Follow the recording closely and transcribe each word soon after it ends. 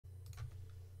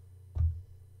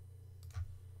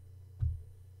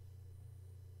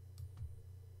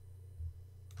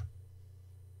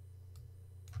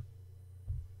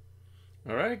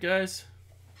All right, guys,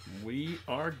 we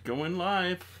are going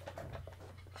live.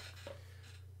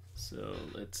 So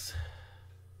let's.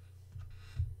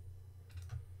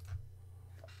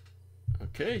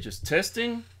 Okay, just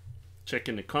testing.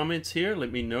 Checking the comments here.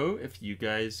 Let me know if you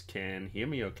guys can hear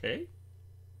me okay.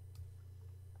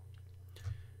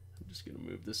 I'm just going to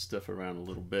move this stuff around a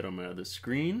little bit on my other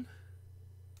screen.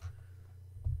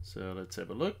 So let's have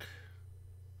a look.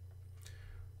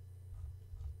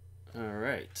 All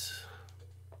right.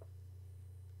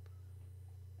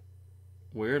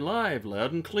 We're live,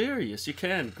 loud and clear. Yes, you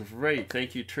can. Great.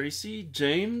 Thank you, Tracy,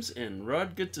 James, and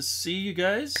Rod. Good to see you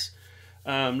guys.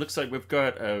 Looks like we've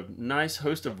got a nice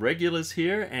host of regulars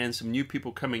here and some new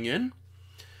people coming in.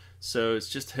 So it's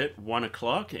just hit 1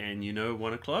 o'clock, and you know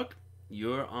 1 o'clock,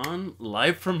 you're on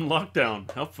live from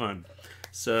lockdown. How fun.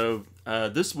 So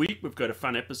this week we've got a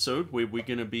fun episode where we're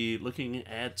going to be looking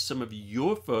at some of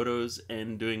your photos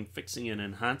and doing fixing and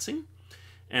enhancing.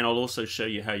 And I'll also show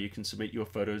you how you can submit your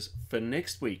photos for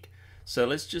next week. So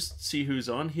let's just see who's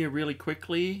on here really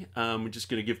quickly. We're just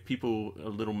going to give people a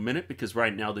little minute because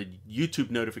right now the YouTube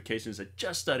notifications are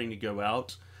just starting to go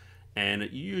out. And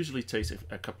it usually takes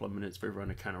a couple of minutes for everyone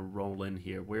to kind of roll in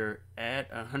here. We're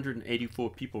at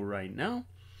 184 people right now.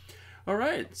 All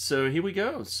right, so here we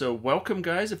go. So welcome,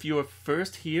 guys, if you are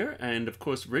first here. And, of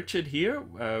course, Richard here.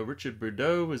 Richard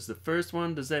Bordeaux is the first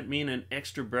one. Does that mean an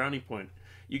extra brownie point?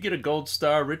 You get a gold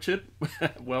star, Richard.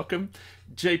 Welcome.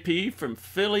 JP from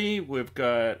Philly. We've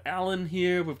got Alan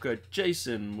here. We've got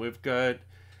Jason. We've got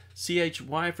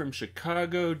CHY from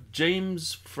Chicago.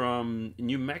 James from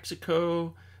New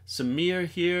Mexico. Samir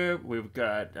here. We've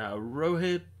got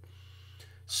Rohit.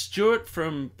 Stuart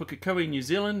from Pukekohe, New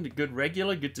Zealand. A good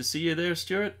regular. Good to see you there,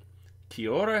 Stuart. Kia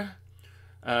ora.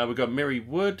 We've got Mary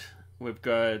Wood. We've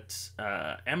got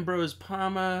Ambrose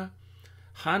Palmer.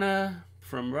 Hannah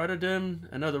from Rotterdam,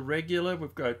 another regular.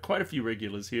 We've got quite a few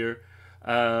regulars here.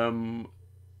 When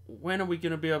are we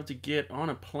going to be able to get on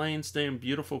a plane, stay in a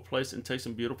beautiful place, and take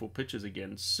some beautiful pictures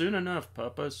again? Soon enough,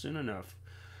 Papa, soon enough.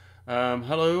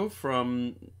 Hello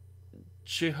from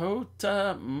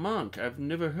Chihota Monk. I've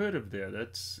never heard of there.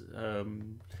 That's,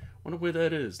 wonder where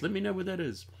that is. Let me know where that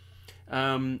is.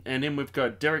 And then we've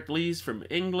got Derek Lees from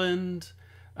England.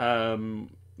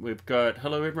 We've got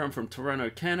hello everyone from Toronto,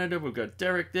 Canada. We've got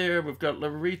Derek there. We've got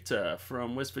Larita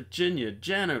from West Virginia.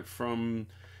 Janet from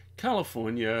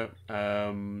California.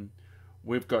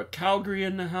 We've got Calgary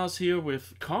in the house here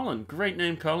with Colin. Great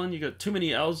name, Colin. You got too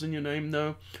many L's in your name,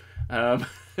 though.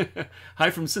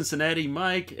 Hi from Cincinnati,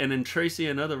 Mike. And then Tracy,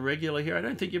 another regular here. I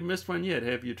don't think you've missed one yet,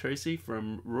 have you, Tracy?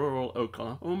 From rural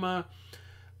Oklahoma.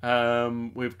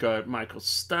 We've got Michael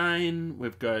Stein,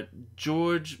 we've got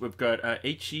George, we've got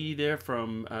HE there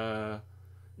from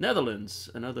Netherlands,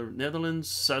 another Netherlands,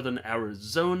 Southern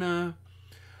Arizona.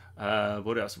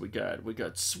 What else we got? We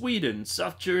got Sweden,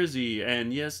 South Jersey,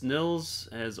 and yes, Nils,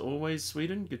 as always,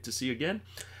 Sweden. Good to see you again.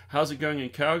 How's it going in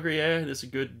Calgary? Yeah, that's a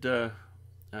good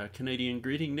Canadian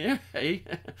greeting there. Hey,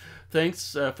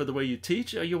 thanks for the way you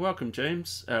teach. You're welcome,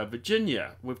 James.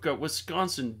 Virginia, we've got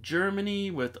Wisconsin,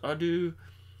 Germany with Adu.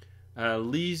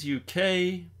 Lee's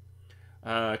UK,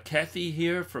 Kathy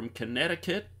here from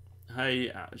Connecticut.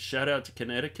 Hi, shout out to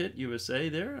Connecticut, USA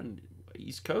there on the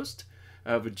East Coast.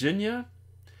 Virginia.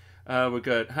 We've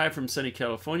got hi from sunny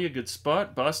California, good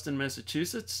spot. Boston,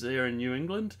 Massachusetts, there in New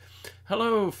England.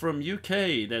 Hello from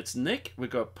UK, that's Nick. We've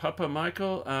got Papa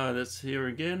Michael, that's here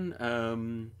again.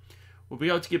 We'll be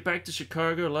able to get back to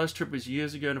Chicago. Last trip was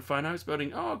years ago in a fine arts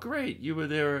building. Oh, great, you were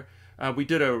there. We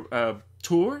did a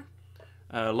tour.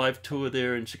 Live tour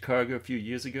there in Chicago a few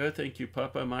years ago. Thank you,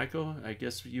 Papa Michael. I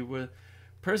guess you were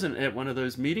present at one of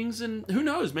those meetings, and who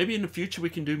knows, maybe in the future we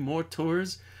can do more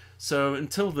tours. So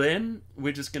until then,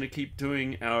 we're just going to keep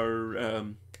doing our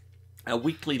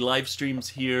weekly live streams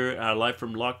here, live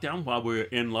from lockdown while we're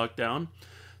in lockdown.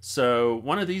 So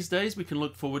one of these days we can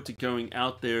look forward to going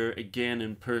out there again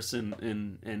in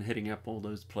person and hitting up all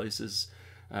those places.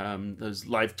 Those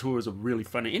live tours are really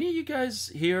fun. Any of you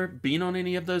guys here been on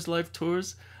any of those live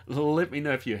tours? Let me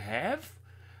know if you have.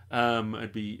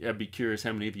 I'd be curious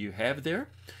how many of you have there.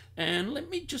 And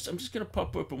I'm just going to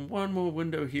pop open one more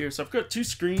window here. So I've got two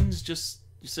screens just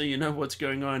so you know what's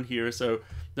going on here. So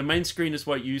the main screen is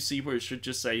what you see where it should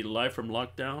just say live from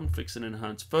lockdown, fix and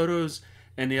enhance photos.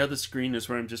 And the other screen is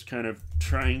where I'm just kind of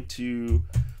trying to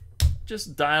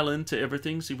just dial into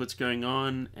everything, see what's going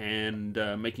on, and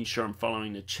making sure I'm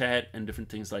following the chat and different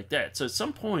things like that. So at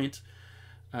some point,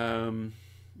 we're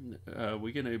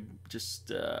gonna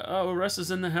just oh, Russ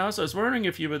is in the house. I was wondering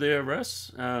if you were there,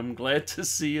 Russ. I'm glad to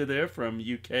see you there from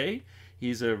UK.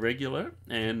 He's a regular,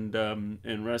 and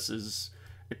Russ is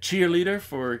a cheerleader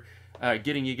for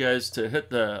getting you guys to hit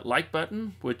the like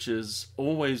button, which is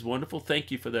always wonderful.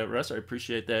 Thank you for that, Russ. I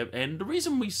appreciate that. And the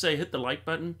reason we say hit the like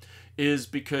button is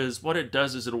because what it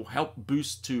does is it'll help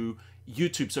boost to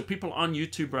YouTube. So people on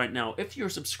YouTube right now, if you're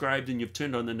subscribed and you've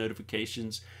turned on the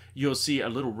notifications, you'll see a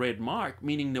little red mark,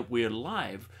 meaning that we're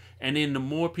live. And then the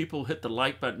more people hit the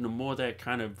like button, the more that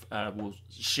kind of will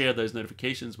share those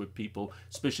notifications with people,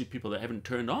 especially people that haven't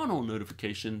turned on all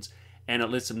notifications, and it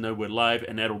lets them know we're live,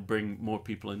 and that'll bring more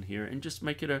people in here and just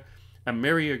make it a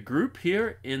merrier group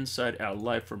here inside our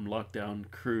Live from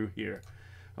Lockdown crew here.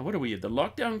 What are we, the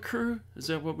Lockdown crew? Is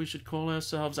that what we should call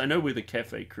ourselves? I know we're the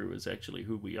cafe crew is actually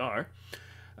who we are.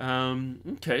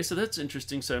 Okay, so that's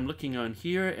interesting. So I'm looking on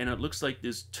here, and it looks like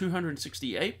there's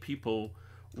 268 people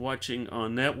watching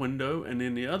on that window, and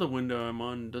then the other window I'm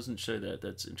on doesn't show that.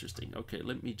 That's interesting. Okay,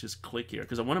 let me just click here,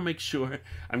 because I want to make sure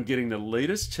I'm getting the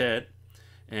latest chat.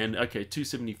 And okay,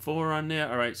 274 on there.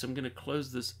 All right, so I'm going to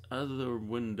close this other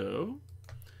window,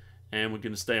 and we're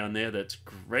going to stay on there. That's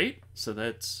great. So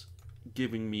that's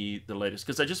giving me the latest,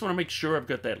 because I just want to make sure I've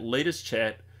got that latest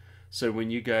chat, so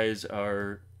when you guys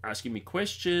are asking me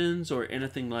questions or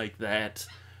anything like that,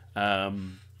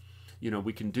 you know,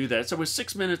 we can do that. So we're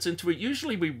 6 minutes into it.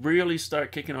 Usually we really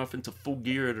start kicking off into full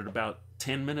gear at about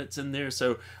 10 minutes in there,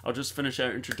 so I'll just finish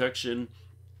our introduction.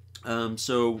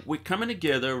 So we're coming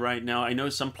together right now. I know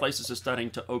some places are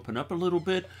starting to open up a little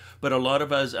bit, but a lot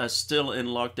of us are still in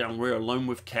lockdown. We're alone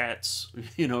with cats,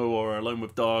 you know, or alone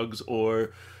with dogs,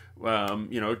 or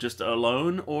you know, just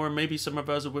alone, or maybe some of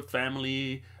us are with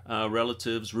family,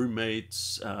 relatives,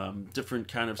 roommates, different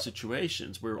kind of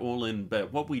situations. We're all in,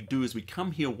 but what we do is we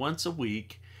come here once a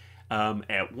week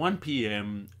at 1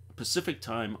 p.m. Pacific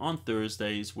time on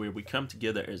Thursdays, where we come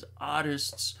together as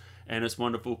artists, and it's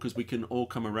wonderful because we can all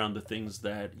come around the things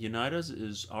that unite us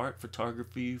is art,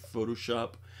 photography,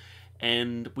 Photoshop,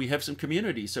 and we have some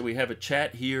community. So we have a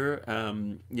chat here,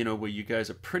 you know, where you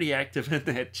guys are pretty active in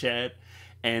that chat.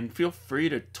 And feel free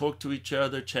to talk to each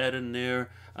other, chat in there.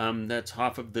 That's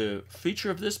half of the feature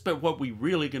of this. But what we're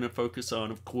really going to focus on,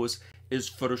 of course, is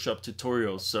Photoshop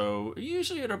tutorials. So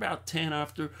usually at about 10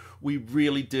 after, we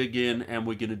really dig in and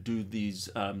we're going to do these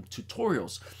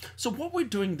tutorials. So what we're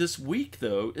doing this week,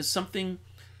 though, is something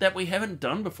that we haven't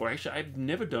done before. Actually, I've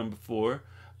never done before,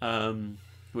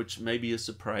 which maybe is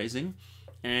surprising.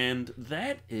 And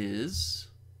that is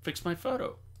fix my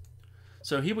photo.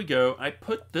 So here we go. I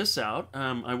put this out.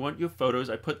 I want your photos.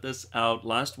 I put this out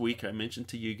last week. I mentioned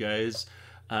to you guys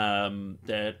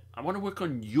that I want to work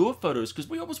on your photos, because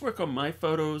we always work on my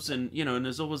photos, and you know, and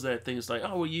there's always that thing. It's like,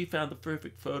 oh, well, you found the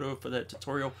perfect photo for that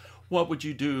tutorial. What would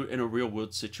you do in a real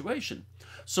world situation?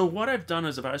 So what I've done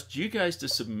is I've asked you guys to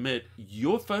submit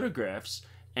your photographs.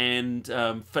 And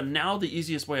for now, the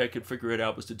easiest way I could figure it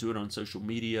out was to do it on social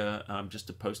media, just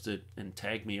to post it and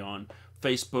tag me on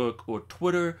Facebook or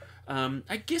Twitter.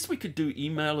 I guess we could do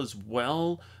email as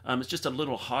well. It's just a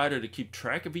little harder to keep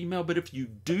track of email. But if you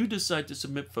do decide to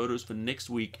submit photos for next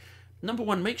week, number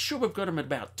one, make sure we've got them at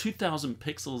about 2,000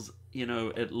 pixels, you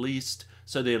know, at least,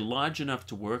 so they're large enough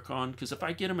to work on. Because if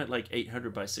I get them at like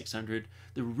 800 by 600,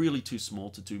 they're really too small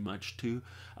to do much to.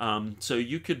 So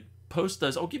you could post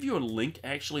those. I'll give you a link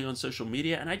actually on social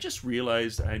media. And I just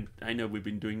realized, I know we've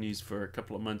been doing these for a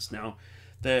couple of months now,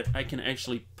 that I can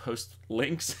actually post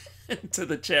links to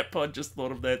the chat pod. Just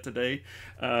thought of that today.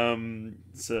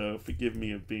 So forgive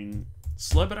me of being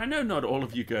slow, but I know not all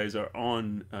of you guys are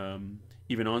on,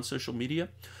 even on social media.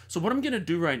 So what I'm going to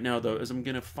do right now, though, is I'm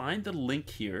going to find the link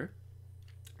here.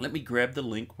 Let me grab the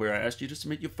link where I asked you to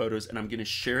submit your photos, and I'm going to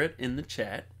share it in the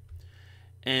chat.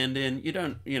 And then you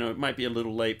know, it might be a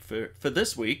little late for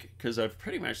this week, because I've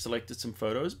pretty much selected some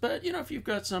photos. But, you know, if you've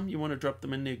got some, you want to drop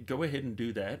them in there, go ahead and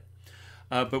do that.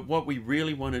 But what we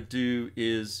really want to do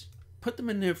is put them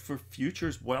in there for future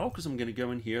as well, because I'm going to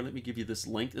go in here. Let me give you this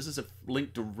link. This is a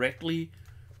link directly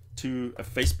to a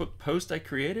Facebook post I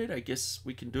created. I guess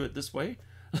we can do it this way.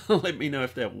 Let me know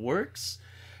if that works,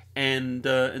 and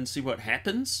see what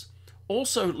happens.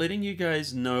 Also, letting you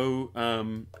guys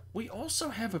know, we also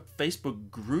have a Facebook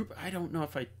group. I don't know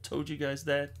if I told you guys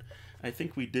that. I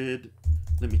think we did.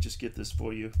 Let me just get this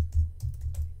for you.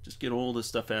 Just get all this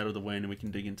stuff out of the way, and then we can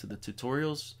dig into the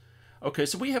tutorials. Okay,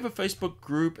 so we have a Facebook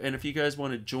group, and if you guys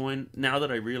want to join, now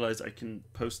that I realize I can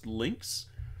post links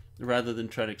rather than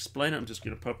try to explain it, I'm just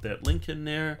going to pop that link in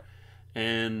there.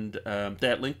 And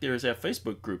that link there is our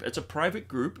Facebook group. It's a private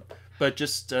group, but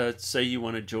just say you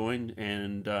want to join,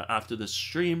 and after the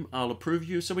stream, I'll approve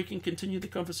you so we can continue the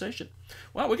conversation.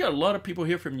 Wow, we got a lot of people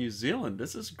here from New Zealand.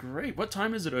 This is great. What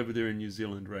time is it over there in New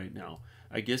Zealand right now?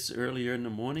 I guess earlier in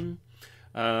the morning.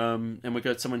 And we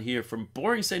got someone here from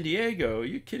boring San Diego. Are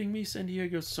you kidding me? San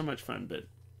Diego's so much fun, but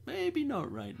maybe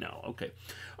not right now. Okay.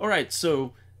 All right,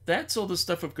 so that's all the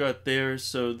stuff I've got there.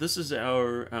 So this is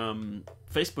our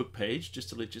Facebook page, just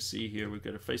to let you see here. We've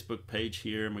got a Facebook page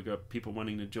here, and we've got people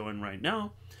wanting to join right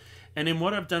now. And then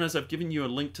what I've done is I've given you a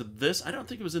link to this. I don't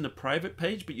think it was in the private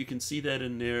page, but you can see that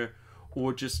in there,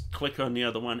 or just click on the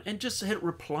other one and just hit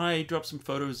reply, drop some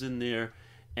photos in there,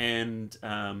 and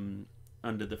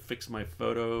under the fix my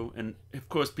photo. And of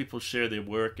course people share their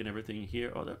work and everything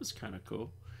here. Oh, that was kind of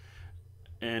cool.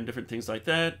 And different things like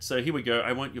that. So here we go.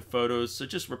 I want your photos. So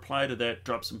just reply to that,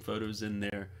 drop some photos in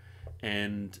there,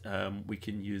 and we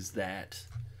can use that.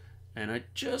 And I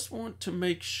just want to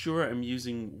make sure I'm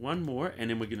using one more, and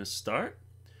then we're going to start,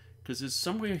 because there's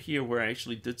somewhere here where I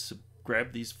actually did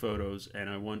grab these photos, and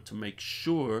I want to make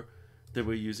sure that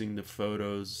we're using the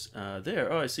photos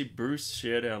there. Oh, I see Bruce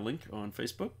shared our link on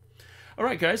Facebook. All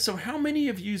right, guys, so how many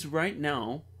of you right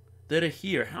now that are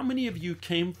here, how many of you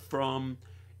came from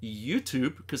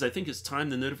YouTube? Because I think it's time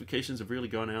the notifications have really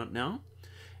gone out now.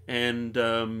 And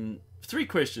 3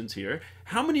 questions here.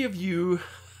 How many of you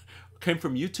came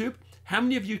from YouTube? How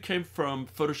many of you came from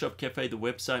photoshopCAFE, the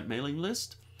website mailing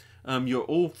list? You're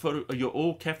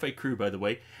all Cafe crew, by the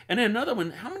way. And then another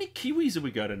one, how many Kiwis have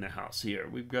we got in the house here?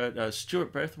 We've got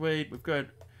Stuart Brathwaite. We've got a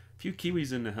few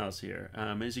Kiwis in the house here.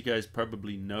 As you guys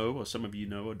probably know, or some of you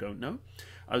know or don't know,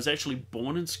 I was actually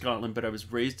born in Scotland, but I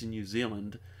was raised in New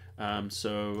Zealand.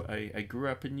 So I grew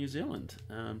up in New Zealand,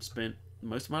 spent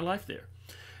most of my life there.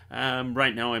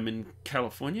 Right now I'm in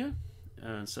California,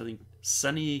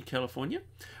 sunny California.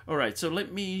 All right, so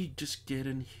let me just get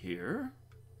in here,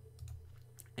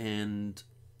 and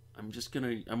I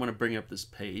want to bring up this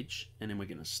page, and then we're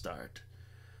gonna start.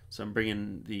 So I'm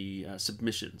bringing the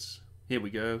submissions. Here we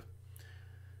go.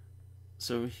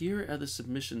 So here are the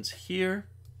submissions here,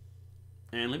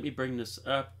 and let me bring this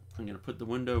up. I'm gonna put the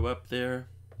window up there,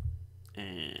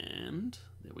 and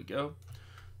there we go.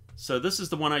 So this is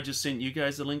the one I just sent you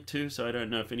guys a link to, so I don't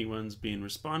know if anyone's been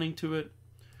responding to it.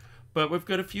 But we've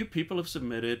got a few people have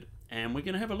submitted, and we're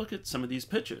going to have a look at some of these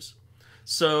pictures.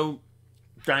 So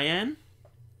Diane,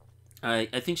 I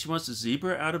think she wants a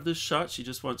zebra out of this shot. She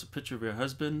just wants a picture of her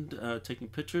husband taking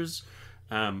pictures.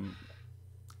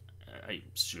 I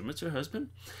assume it's her husband.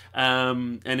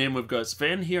 And then we've got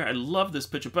Sven here. I love this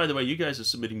picture. By the way, you guys are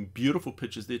submitting beautiful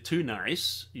pictures. They're too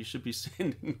nice. You should be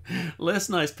sending less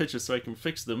nice pictures so I can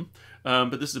fix them.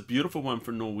 But this is a beautiful one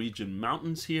for Norwegian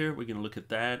mountains here. We're going to look at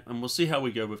that, and we'll see how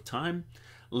we go with time.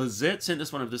 Lizette sent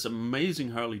us one of this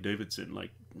amazing Harley Davidson.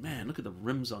 Like, man, look at the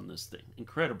rims on this thing.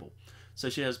 Incredible. So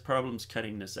she has problems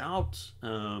cutting this out.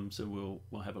 So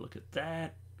we'll have a look at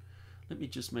that. Let me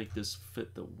just make this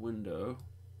fit the window.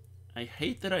 I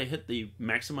hate that I hit the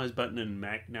maximize button in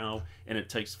Mac now and it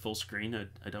takes full screen.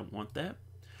 I don't want that.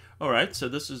 All right, so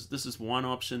this is one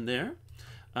option there.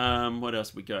 What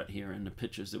else we got here in the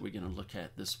pictures that we're going to look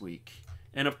at this week?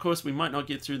 And of course, we might not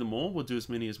get through them all. We'll do as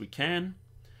many as we can.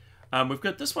 We've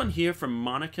got this one here from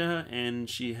Monica, and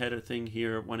she had a thing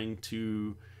here wanting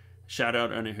to shout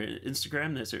out on her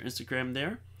Instagram. That's her Instagram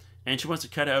there. And she wants to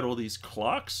cut out all these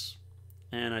clocks,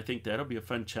 and I think that'll be a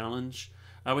fun challenge.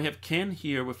 We have Ken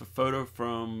here with a photo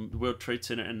from the World Trade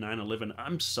Center and 9/11.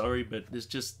 I'm sorry, but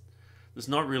there's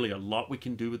not really a lot we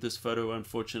can do with this photo,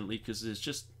 unfortunately, because there's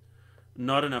just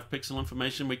not enough pixel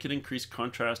information. We could increase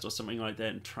contrast or something like that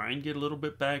and try and get a little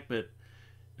bit back, but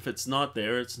if it's not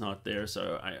there, it's not there.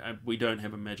 So we don't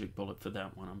have a magic bullet for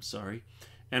that one. I'm sorry.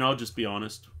 And I'll just be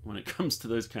honest when it comes to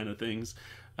those kind of things.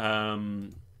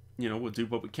 We'll do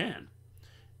what we can.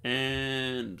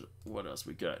 And what else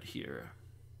we got here?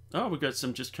 Oh, we've got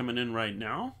some just coming in right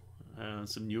now.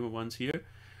 Some newer ones here.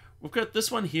 We've got this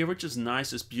one here, which is nice.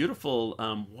 This beautiful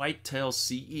white-tailed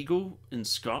sea eagle in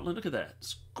Scotland. Look at that.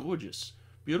 It's gorgeous.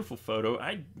 Beautiful photo.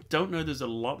 I don't know there's a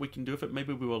lot we can do with it.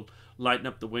 Maybe we will lighten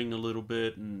up the wing a little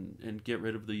bit and get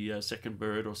rid of the second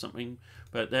bird or something.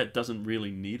 But that doesn't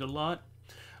really need a lot.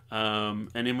 And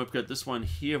then we've got this one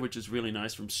here, which is really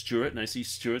nice from Stuart. And I see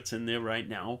Stuart's in there right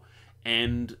now.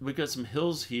 And we've got some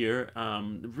hills here,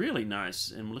 really nice.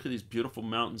 And look at these beautiful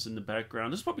mountains in the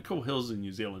background. This is what we call hills in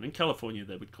New Zealand. In California,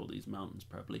 they would call these mountains,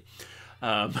 probably.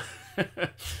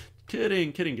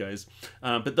 Kidding, guys.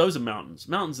 But those are mountains.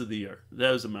 Mountains of the year.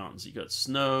 Those are mountains. You've got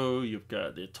snow.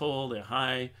 They're tall. They're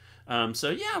high.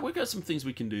 So, yeah, we've got some things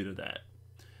we can do to that.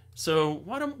 So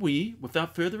why don't we,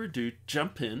 without further ado,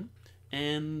 jump in.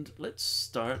 And let's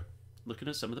start looking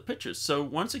at some of the pictures. So,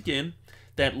 once again,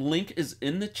 that link is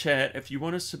in the chat. If you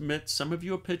want to submit some of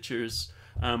your pictures,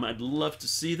 I'd love to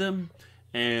see them.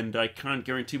 And I can't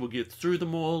guarantee we'll get through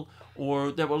them all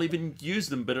or that we'll even use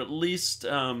them. But at least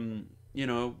you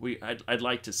know, I'd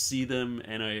like to see them,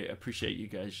 and I appreciate you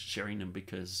guys sharing them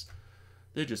because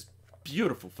they're just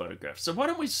beautiful photographs. So why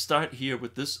don't we start here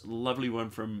with this lovely one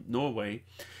from Norway.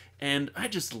 And I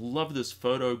just love this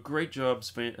photo. Great job,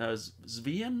 Sven.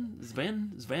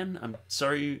 Sven. I'm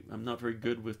sorry, I'm not very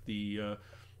good with the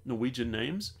Norwegian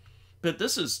names. But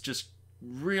this is just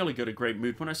really got a great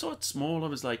mood. When I saw it small, I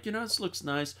was like, you know, this looks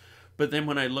nice. But then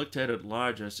when I looked at it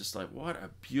large, I was just like, what a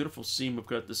beautiful scene. We've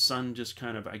got the sun just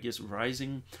kind of, I guess,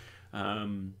 rising.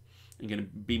 I'm going to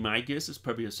be my guess. It's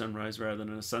probably a sunrise rather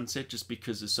than a sunset just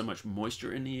because there's so much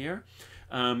moisture in the air.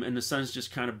 And the sun's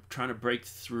just kind of trying to break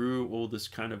through all this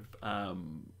kind of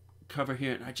cover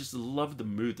here. And I just love the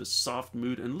mood, the soft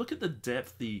mood. And look at the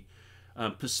depth, the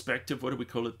perspective, what do we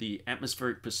call it? The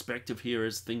atmospheric perspective here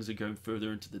as things are going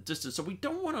further into the distance. So we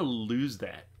don't want to lose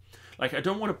that. Like, I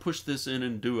don't want to push this in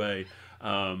and do a,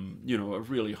 you know, a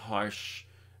really harsh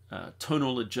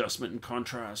tonal adjustment and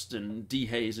contrast and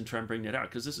dehaze and try and bring that out,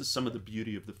 because this is some of the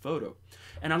beauty of the photo.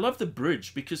 And I love the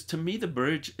bridge, because to me the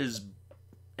bridge is,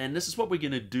 and this is what we're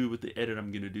going to do with the edit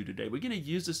I'm going to do today. We're going to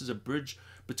use this as a bridge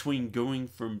between going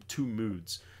from two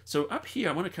moods. So up here,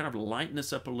 I want to kind of lighten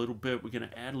this up a little bit. We're going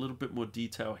to add a little bit more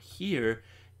detail here.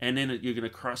 And then you're going to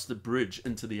cross the bridge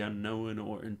into the unknown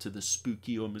or into the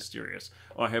spooky or mysterious,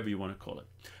 or however you want to call it.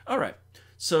 All right.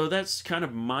 So that's kind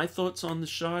of my thoughts on the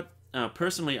shot.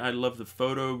 Personally, I love the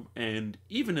photo. And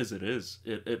even as it is,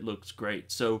 it looks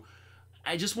great. So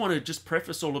I just want to just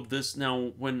preface all of this.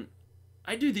 Now, when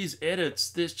I do these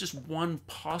edits, there's just one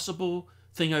possible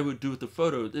thing I would do with the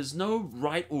photo. There's no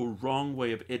right or wrong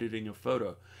way of editing a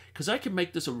photo, because I could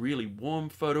make this a really warm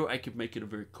photo. I could make it a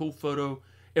very cool photo.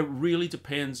 It really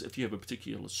depends if you have a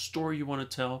particular story you want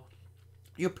to tell,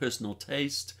 your personal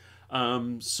taste.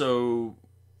 So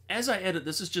as I edit,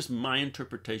 this is just my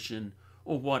interpretation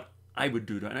or what I would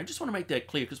do to it. And I just want to make that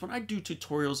clear, because when I do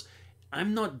tutorials,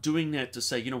 I'm not doing that to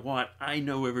say, you know what, I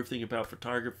know everything about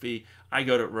photography, I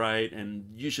got it right,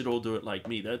 and you should all do it like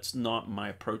me. That's not my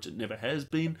approach. It never has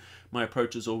been. My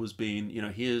approach has always been, you know,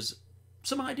 here's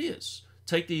some ideas.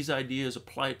 Take these ideas,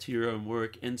 apply it to your own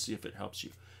work, and see if it helps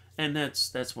you. And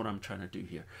that's what I'm trying to do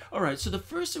here. All right, so the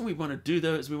first thing we want to do,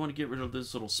 though, is we want to get rid of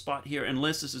this little spot here,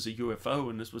 unless this is a UFO,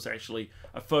 and this was actually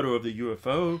a photo of the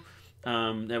UFO.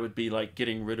 That would be like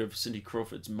getting rid of Cindy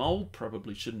Crawford's mole.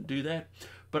 Probably shouldn't do that.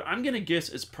 But I'm going to guess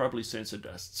it's probably sensor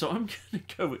dust. So I'm going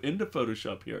to go into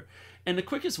Photoshop here. And the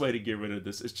quickest way to get rid of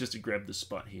this is just to grab the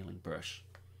spot healing brush.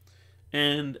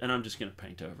 And I'm just going to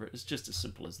paint over it. It's just as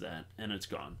simple as that. And it's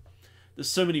gone. There's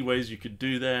so many ways you could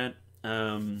do that.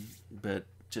 But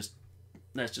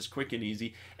that's just quick and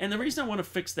easy. And the reason I want to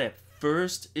fix that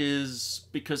first is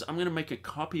because I'm going to make a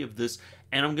copy of this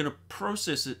and I'm going to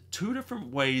process it two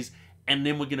different ways, and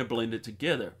then we're going to blend it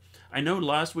together. I know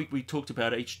last week we talked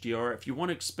about HDR. If you want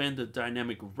to expand the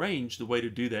dynamic range, the way to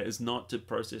do that is not to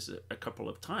process it a couple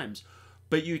of times.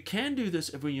 But you can do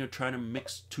this when you're trying to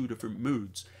mix two different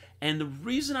moods. And the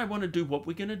reason I want to do what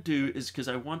we're going to do is because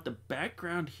I want the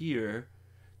background here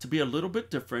to be a little bit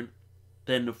different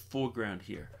than the foreground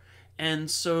here.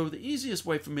 And so the easiest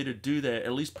way for me to do that,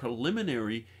 at least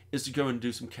preliminary, is to go and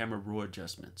do some camera raw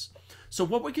adjustments. So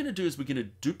what we're going to do is we're going to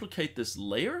duplicate this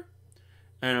layer,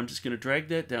 and I'm just going to drag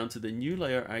that down to the new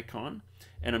layer icon,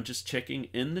 and I'm just checking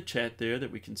in the chat there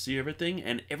that we can see everything,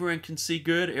 and everyone can see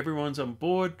good, everyone's on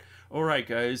board. All right,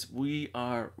 guys, we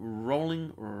are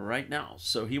rolling right now.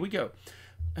 So here we go.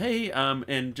 Hey,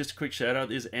 and just a quick shout out,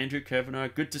 there's Andrew Kavanagh.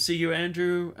 Good to see you,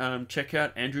 Andrew. Check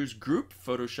out Andrew's group,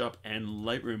 Photoshop and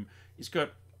Lightroom. He's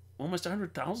got almost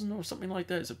 100,000 or something like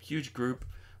that. It's a huge group,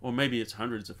 or maybe it's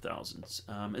hundreds of thousands.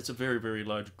 It's a very, very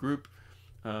large group.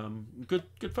 Good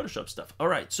Photoshop stuff. All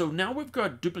right, so now we've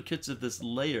got duplicates of this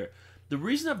layer. The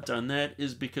reason I've done that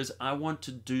is because I want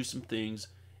to do some things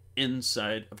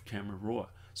inside of Camera Raw.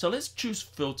 So let's choose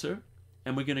Filter,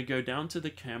 and we're going to go down to the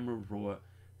Camera Raw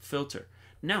filter.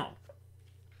 Now,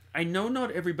 I know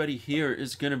not everybody here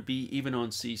is going to be even on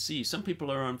CC. Some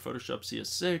people are on Photoshop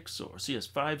CS6 or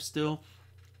CS5 still.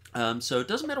 So it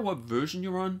doesn't matter what version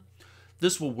you're on,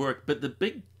 this will work. But the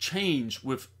big change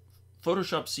with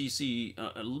Photoshop CC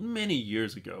many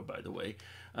years ago, by the way,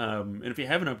 and if you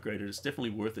haven't upgraded, it's definitely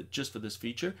worth it just for this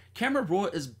feature. Camera Raw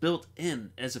is built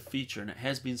in as a feature, and it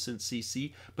has been since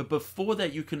CC. But before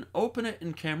that, you can open it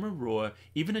in Camera Raw,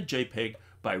 even a JPEG,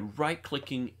 by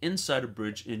right-clicking inside a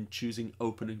bridge and choosing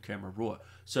Open in Camera Raw.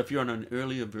 So if you're on an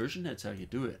earlier version, that's how you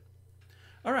do it.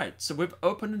 All right, so we've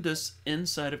opened this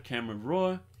inside of Camera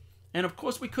Raw. And of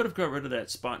course, we could have got rid of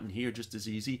that spot in here just as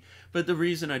easy. But the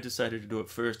reason I decided to do it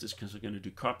first is because we're going to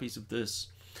do copies of this.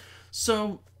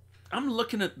 So I'm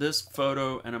looking at this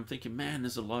photo and I'm thinking, man,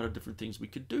 there's a lot of different things we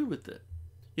could do with it.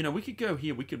 You know, we could go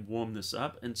here, we could warm this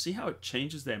up and see how it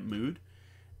changes that mood.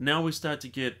 Now we start to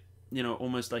get, you know,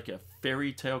 almost like a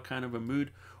fairy tale kind of a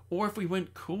mood. Or if we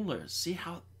went cooler, see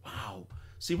how, wow,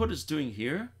 see what it's doing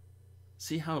here?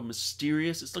 See how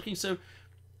mysterious it's looking? So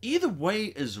either way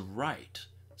is right.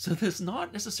 So there's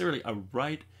not necessarily a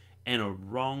right and a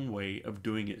wrong way of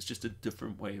doing it. It's just a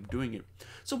different way of doing it.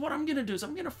 So what I'm going to do is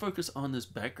I'm going to focus on this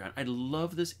background. I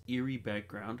love this eerie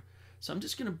background. So I'm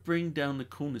just going to bring down the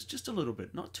coolness just a little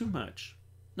bit, not too much.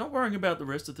 Not worrying about the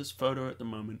rest of this photo at the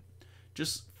moment.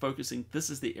 Just focusing, this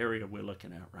is the area we're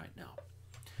looking at right now.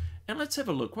 And let's have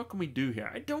a look. What can we do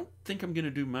here? I don't think I'm going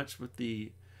to do much with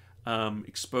the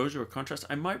exposure or contrast.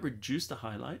 I might reduce the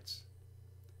highlights.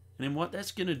 And then what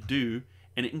that's going to do,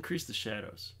 and increase the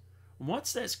shadows. And what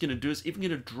that's going to do is even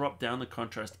going to drop down the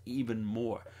contrast even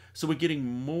more. So we're getting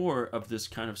more of this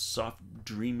kind of soft,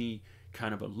 dreamy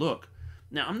kind of a look.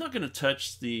 Now, I'm not going to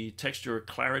touch the texture or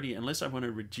clarity unless I want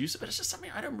to reduce it, but it's just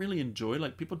something I don't really enjoy.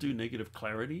 Like, people do negative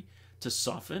clarity to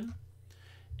soften.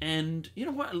 And you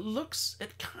know what?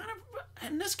 It kind of,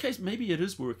 in this case, maybe it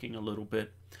is working a little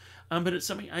bit. But it's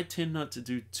something I tend not to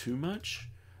do too much.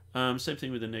 Same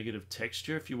thing with the negative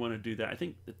texture. If you want to do that, I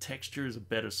think the texture is a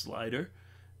better slider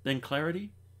than clarity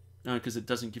because it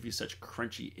doesn't give you such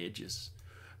crunchy edges.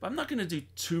 But I'm not going to do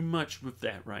too much with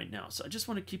that right now. So I just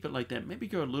want to keep it like that. Maybe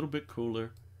go a little bit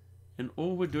cooler. And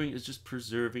all we're doing is just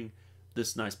preserving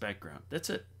this nice background.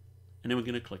 That's it. And then we're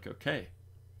going to click OK.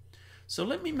 So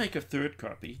let me make a third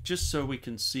copy just so we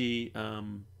can see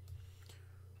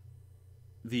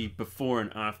the before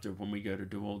and after when we go to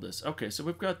do all this. Okay, so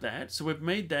we've got that. So we've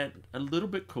made that a little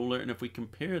bit cooler. And if we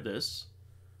compare this,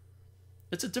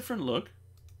 it's a different look.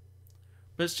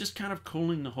 But it's just kind of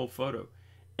cooling the whole photo.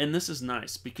 And this is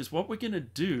nice because what we're going to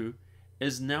do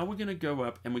is now we're going to go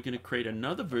up and we're going to create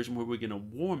another version where we're going to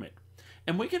warm it.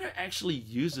 And we're going to actually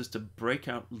use this to break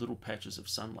out little patches of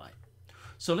sunlight.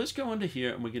 So let's go under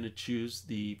here and we're going to choose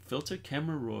the filter,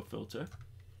 camera raw filter.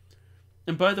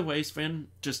 And by the way, Sven,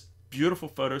 just beautiful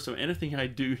photo. So anything I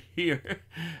do here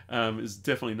is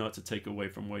definitely not to take away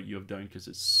from what you have done because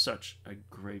it's such a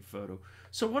great photo.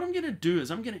 So what I'm going to do is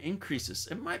I'm going to increase this.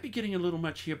 It might be getting a little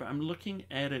much here, but I'm looking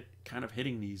at it kind of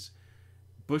hitting these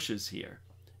bushes here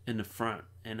in the front.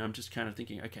 And I'm just kind of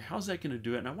thinking, okay, how's that going to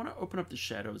do it? And I want to open up the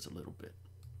shadows a little bit.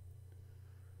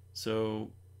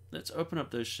 So let's open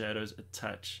up those shadows a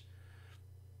touch.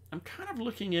 I'm kind of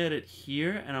looking at it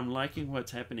here and I'm liking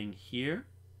what's happening here.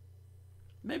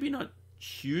 Maybe not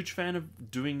huge fan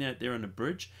of doing that there on the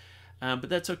bridge, but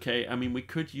that's okay. I mean, we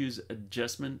could use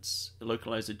adjustments,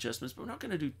 localized adjustments, but we're not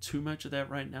going to do too much of that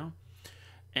right now.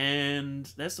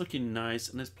 And that's looking nice.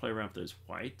 And let's play around with those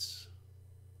whites.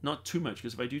 Not too much,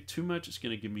 because if I do too much, it's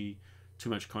going to give me too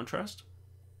much contrast.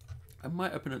 I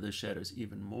might open up those shadows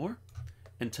even more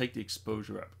and take the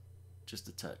exposure up just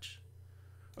a touch.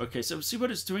 Okay, so see what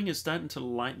it's doing is starting to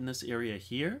lighten this area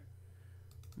here.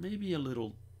 Maybe a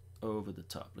little over the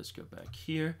top. Let's go back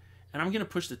here. And I'm going to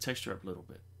push the texture up a little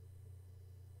bit.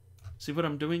 See what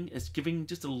I'm doing? It's giving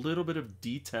just a little bit of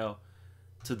detail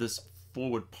to this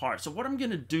forward part. So what I'm going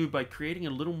to do by creating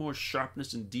a little more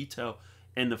sharpness and detail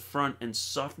in the front and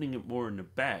softening it more in the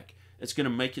back, it's going to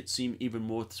make it seem even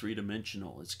more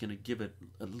three-dimensional. It's going to give it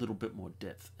a little bit more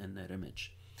depth in that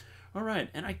image. All right,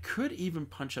 and I could even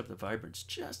punch up the vibrance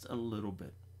just a little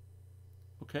bit.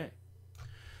 Okay.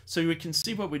 So we can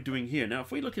see what we're doing here. Now,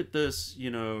 if we look at this, you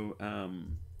know,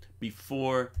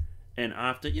 before and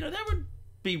after, you know, that would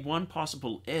be one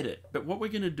possible edit. But what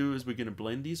we're going to do is we're going to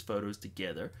blend these photos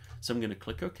together. So I'm going to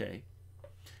click OK.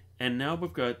 And now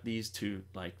we've got these two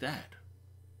like that.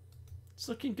 It's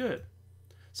looking good.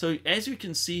 So as you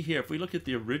can see here, if we look at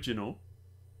the original,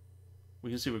 we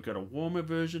can see we've got a warmer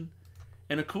version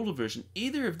and a cooler version.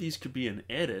 Either of these could be an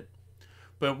edit.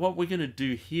 But what we're going to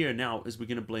do here now is we're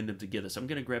going to blend them together. So I'm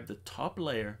going to grab the top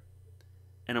layer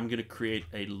and I'm going to create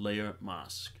a layer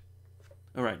mask.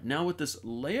 All right, now with this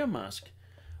layer mask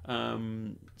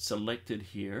selected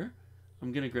here,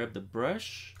 I'm going to grab the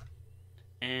brush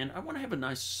and I want to have a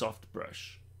nice soft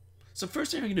brush. So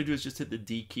first thing I'm going to do is just hit the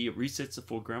D key. It resets the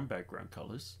foreground background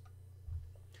colors.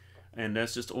 And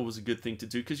that's just always a good thing to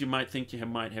do because you might think you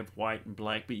might have white and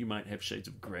black, but you might have shades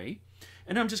of gray.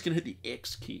 And I'm just going to hit the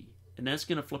X key. And that's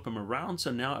going to flip them around.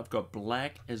 So now I've got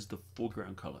black as the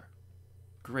foreground color.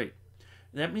 Great.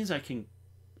 That means I can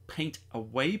paint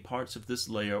away parts of this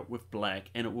layer with black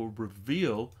and it will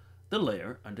reveal the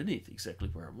layer underneath exactly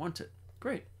where I want it.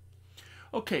 Great.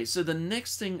 Okay, so the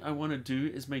next thing I want to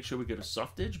do is make sure we get a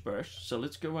soft edge brush. So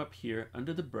let's go up here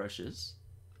under the brushes.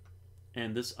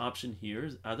 And this option here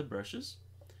is other brushes.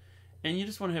 And you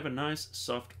just want to have a nice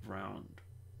soft round.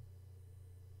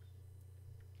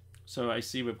 So I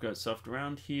see we've got soft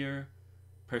round here,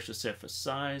 pressure set for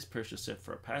size, pressure set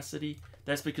for opacity.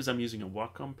 That's because I'm using a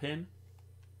Wacom pen.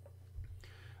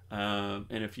 And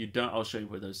if you don't, I'll show you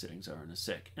where those settings are in a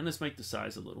sec. And let's make the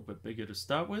size a little bit bigger to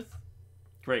start with.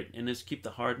 Great, and let's keep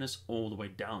the hardness all the way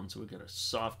down so we've got a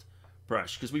soft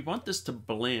brush, because we want this to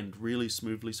blend really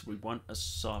smoothly, so we want a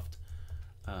soft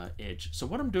edge. So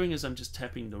what I'm doing is I'm just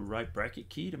tapping the right bracket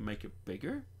key to make it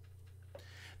bigger.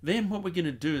 Then what we're going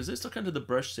to do is let's look under the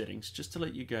brush settings just to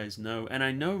let you guys know. And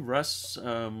I know Russ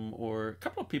or a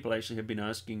couple of people actually have been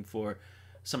asking for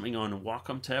something on a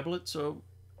Wacom tablet, so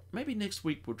maybe next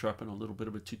week we'll drop in a little bit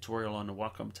of a tutorial on the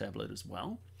Wacom tablet as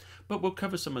well. But we'll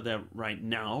cover some of that right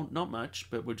now. Not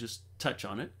much, but we'll just touch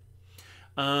on it.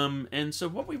 And so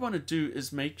what we want to do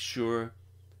is make sure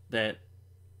that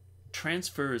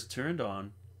transfer is turned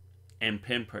on and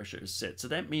pen pressure is set. So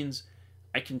that means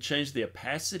I can change the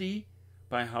opacity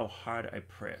by how hard I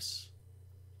press.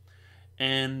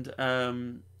 And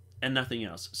nothing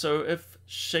else. So if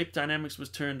shape dynamics was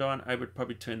turned on, I would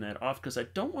probably turn that off because I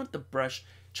don't want the brush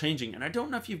changing. And I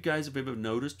don't know if you guys have ever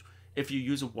noticed if you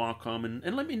use a Wacom,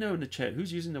 and let me know in the chat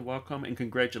who's using the Wacom, and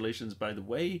congratulations, by the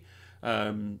way,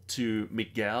 to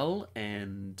Miguel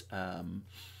and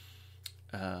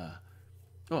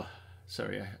oh,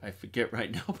 sorry, I forget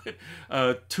right now,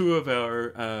 but two of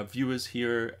our viewers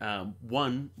here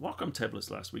won Wacom tablets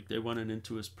last week. They won an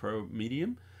Intuos Pro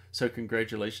Medium, so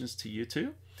congratulations to you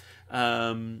two.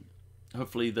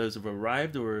 Hopefully those have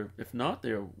arrived, or if not,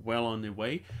 they're well on their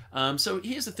way. So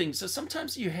here's the thing. So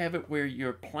sometimes you have it where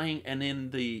you're playing and then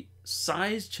the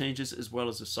size changes as well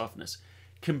as the softness.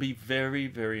 Can be very,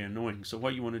 very annoying. So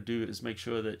what you want to do is make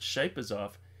sure that shape is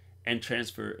off and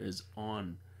transfer is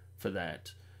on for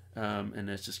that. And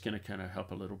that's just going to kind of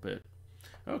help a little bit.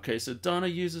 Okay, so Donna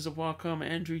uses a Wacom.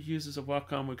 Andrew uses a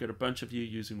Wacom. We've got a bunch of you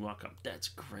using Wacom. That's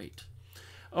great.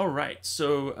 All right,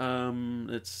 so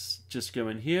let's just go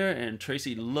in here, and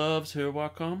Tracy loves her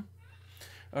Wacom.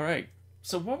 All right,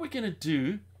 so what we're going to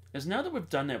do is, now that we've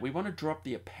done that, we want to drop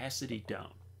the opacity down.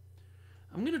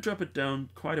 I'm going to drop it down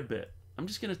quite a bit. I'm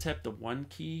just going to tap the 1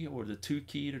 key or the 2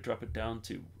 key to drop it down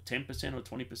to 10% or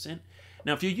 20%.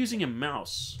 Now, if you're using a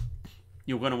mouse,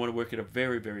 you're going to want to work at a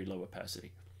very, very low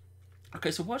opacity.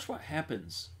 Okay, so watch what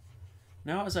happens.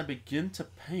 Now as I begin to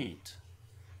paint,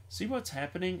 see what's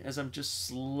happening as I'm just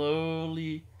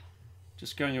slowly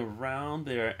just going around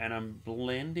there, and I'm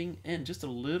blending in just a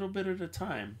little bit at a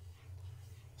time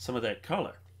some of that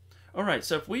color. All right,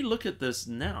 so if we look at this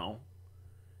now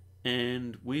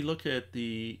and we look at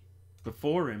the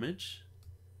before image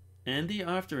and the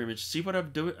after image, see what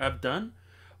I've done?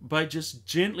 By just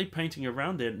gently painting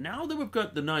around there. Now that we've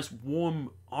got the nice warm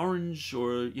orange,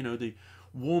 or the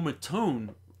warmer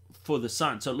tone for the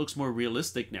sun, so it looks more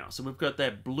realistic now. So we've got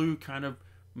that blue kind of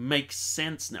makes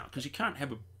sense now, because you can't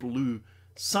have a blue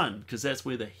sun because that's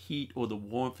where the heat or the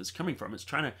warmth is coming from. It's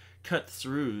trying to cut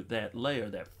through that layer,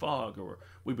 that fog, or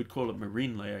we would call it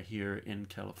marine layer here in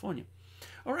California.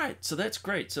 All right, so that's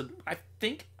great. So I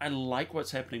think I like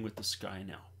what's happening with the sky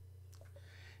now.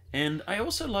 And I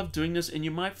also love doing this, and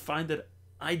you might find that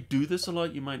I do this a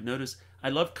lot. You might notice I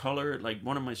love color. Like,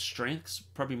 one of my strengths,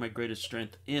 probably my greatest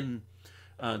strength in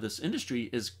this industry,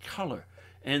 is color.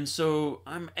 And so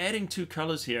I'm adding 2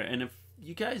 colors here. And if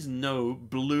you guys know,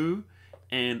 blue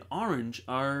and orange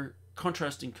are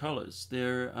contrasting colors.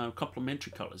 They're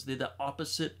complementary colors. They're the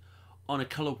opposite on a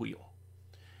color wheel.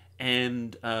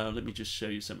 And let me just show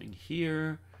you something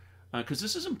here, because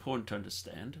this is important to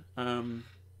understand.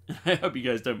 I hope you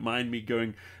guys don't mind me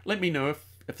going. Let me know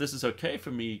if this is okay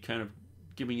for me kind of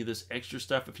giving you this extra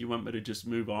stuff. If you want me to just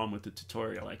move on with the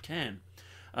tutorial, I can.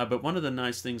 But one of the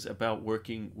nice things about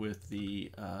working with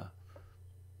the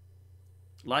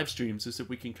live streams is that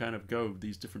we can kind of go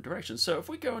these different directions. So if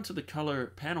we go into the color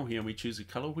panel here and we choose a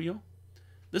color wheel,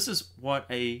 this is what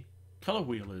a color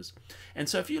wheel is. And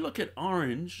so if you look at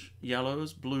orange,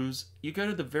 yellows, blues, you go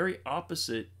to the very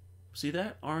opposite. See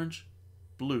that? Orange,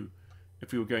 blue.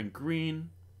 If we were going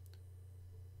green,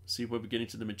 see where we're getting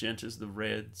to the magentas, the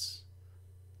reds.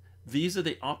 These are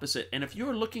the opposite. And if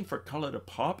you're looking for color to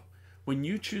pop, when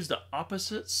you choose the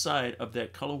opposite side of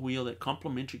that color wheel, that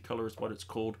complementary color is what it's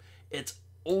called, it's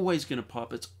always going to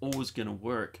pop. It's always going to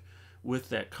work with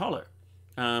that color.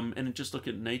 And just look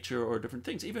at nature or different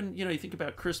things. Even, you think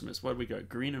about Christmas. What do we got?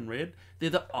 Green and red.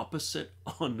 They're the opposite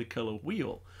on the color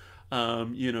wheel.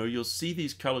 You'll see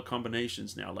these color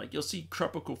combinations now. Like, you'll see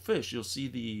tropical fish. You'll see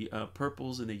the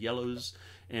purples and the yellows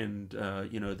and,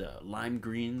 the lime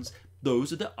greens.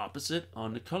 Those are the opposite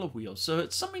on the color wheel. So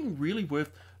it's something really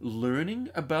worth learning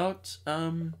about.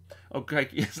 Okay,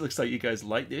 it looks like you guys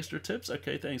like the extra tips.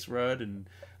 Okay, thanks, Rod and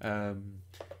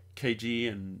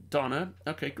KG and Donna.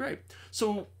 Okay, great.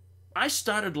 So I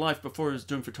started life before I was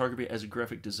doing photography as a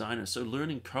graphic designer, so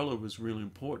learning color was really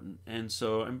important, and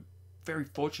so I'm very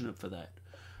fortunate for that.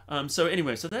 So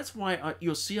anyway, so that's why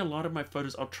you'll see a lot of my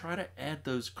photos. I'll try to add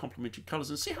those complementary colors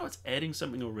and see how it's adding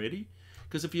something already.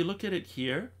 Because if you look at it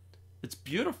here, it's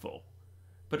beautiful,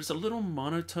 but it's a little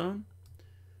monotone.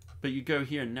 But you go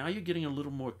here, and now you're getting a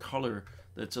little more color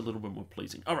that's a little bit more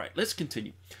pleasing. All right, let's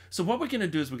continue. So what we're going to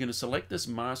do is we're going to select this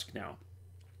mask now,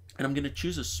 and I'm going to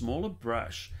choose a smaller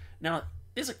brush. Now,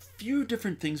 there's a few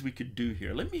different things we could do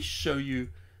here. Let me show you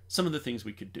some of the things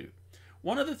we could do.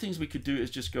 One of the things we could do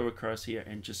is just go across here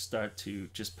and just start to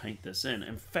just paint this in.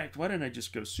 In fact, why don't I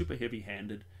just go super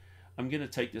heavy-handed? I'm going to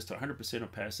take this to 100%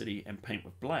 opacity and paint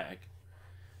with black.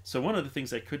 So one of the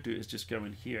things I could do is just go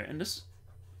in here, and this,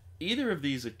 either of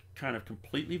these are kind of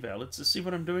completely valid. So see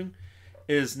what I'm doing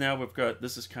is now we've got,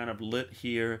 this is kind of lit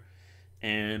here,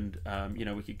 and you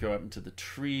know, we could go up into the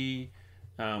tree.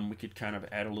 We could kind of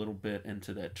add a little bit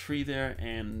into that tree there,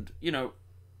 and you know,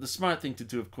 the smart thing to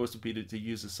do, of course, would be to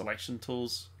use the selection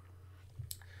tools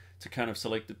to kind of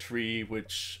select the tree,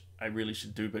 which I really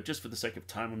should do, but just for the sake of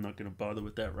time, I'm not going to bother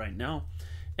with that right now.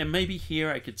 And maybe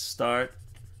here I could start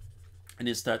and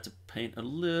then start to paint a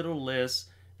little less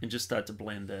and just start to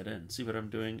blend that in. See what I'm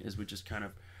doing is we're just kind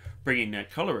of bringing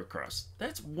that color across.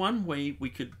 That's one way we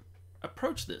could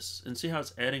approach this and see how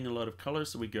it's adding a lot of color.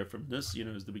 So we go from this, you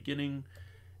know, as the beginning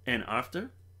and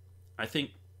after. I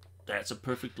think that's a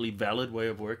perfectly valid way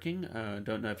of working.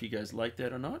 Don't know if you guys like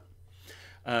that or not.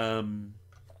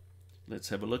 Let's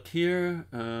have a look here.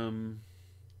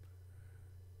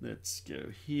 Let's go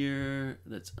here.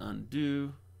 Let's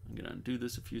undo. I'm going to undo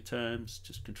this a few times.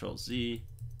 Just Control Z.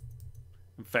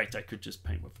 In fact, I could just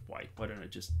paint with white. Why don't I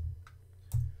just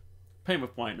paint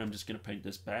with white, and I'm just going to paint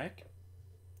this back.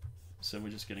 So we're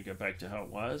just going to go back to how it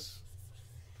was.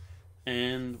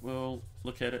 And we'll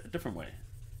look at it a different way,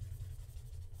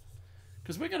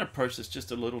 because we're going to approach this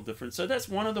just a little different. So that's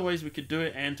one of the ways we could do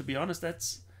it, and to be honest,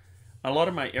 that's a lot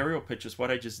of my aerial pictures.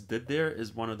 What I just did there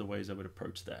is one of the ways I would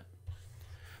approach that.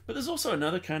 But there's also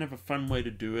another kind of a fun way to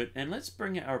do it, and let's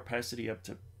bring our opacity up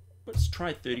to, let's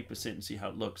try 30% and see how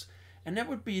it looks. And that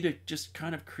would be to just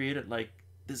kind of create it like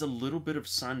there's a little bit of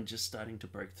sun just starting to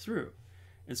break through.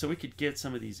 And so we could get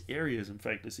some of these areas. In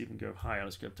fact, let's even go higher.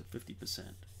 Let's go up to 50%.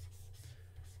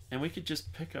 And we could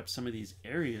just pick up some of these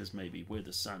areas maybe where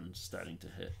the sun's starting to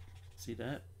hit. See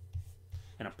that?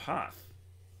 And a path.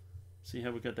 See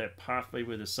how we got that pathway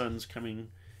where the sun's coming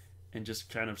and just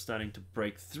kind of starting to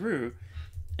break through.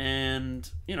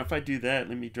 And, you know, if I do that,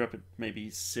 let me drop it maybe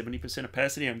 70%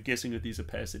 opacity. I'm guessing with these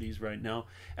opacities right now.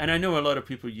 And I know a lot of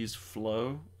people use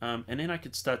flow. And then I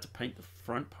could start to paint the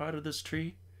front part of this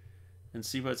tree and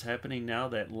see what's happening now.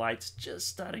 That light's just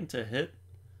starting to hit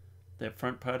that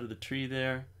front part of the tree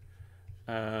there.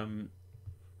 And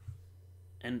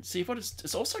see what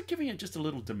it's also giving it just a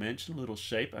little dimension, a little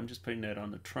shape. I'm just putting that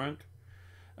on the trunk.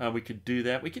 We could do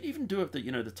that. We could even do it,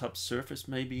 the top surface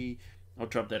maybe. I'll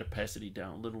drop that opacity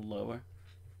down a little lower,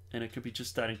 and it could be just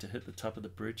starting to hit the top of the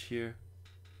bridge here.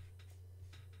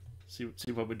 See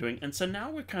what we're doing. And so now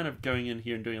we're kind of going in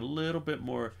here and doing a little bit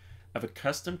more of a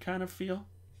custom kind of feel.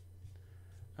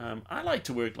 I like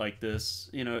to work like this.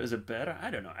 You know, is it better? I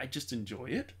don't know. I just enjoy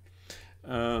it.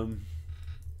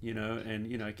 You know, and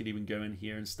you know, I could even go in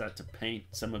here and start to paint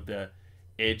some of the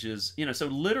edges. You know, so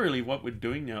literally what we're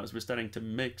doing now is we're starting to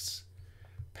mix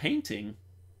painting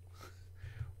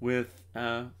with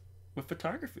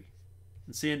photography,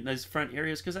 and seeing those front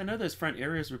areas, because I know those front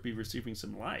areas would be receiving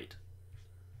some light.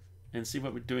 And see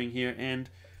what we're doing here, and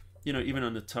you know, even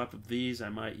on the top of these, I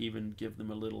might even give them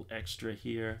a little extra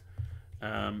here.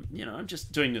 You know, I'm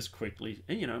just doing this quickly,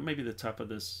 and you know, maybe the top of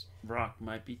this rock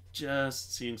might be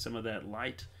just seeing some of that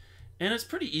light, and it's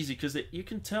pretty easy because you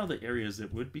can tell the areas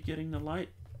that would be getting the light,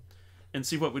 and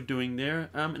see what we're doing there.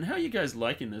 And how are you guys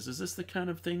liking this? Is this the kind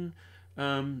of thing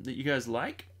that you guys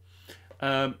like?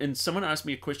 And someone asked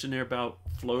me a question there about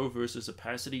flow versus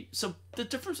opacity. So the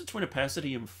difference between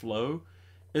opacity and flow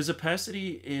is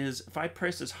opacity is if I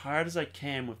press as hard as I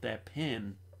can with that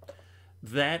pen,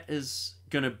 that is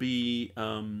going to be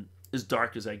as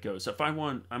dark as I go. So if I'm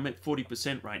at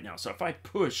 40% right now. So if I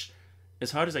push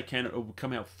as hard as I can, it will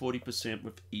come out 40%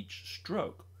 with each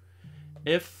stroke.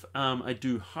 If I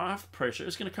do half pressure,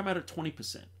 it's going to come out at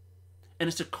 20%. And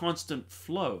it's a constant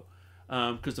flow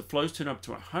because the flows turn up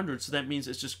to 100. So that means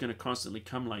it's just going to constantly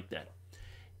come like that.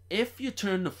 If you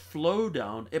turn the flow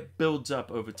down, it builds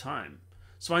up over time.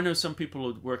 So I know some people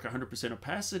would work 100%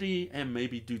 opacity and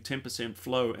maybe do 10%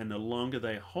 flow, and the longer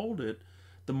they hold it,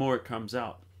 the more it comes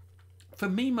out. For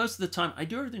me, most of the time, I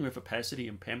do everything with opacity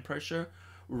and pen pressure,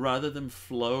 rather than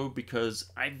flow, because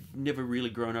I've never really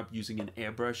grown up using an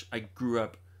airbrush. I grew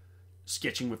up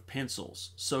sketching with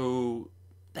pencils, so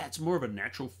that's more of a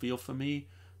natural feel for me.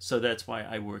 So that's why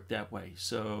I work that way.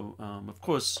 So of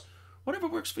course, whatever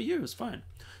works for you is fine.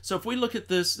 So if we look at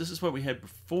this, this is what we had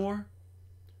before,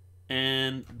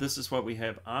 and this is what we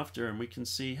have after, and we can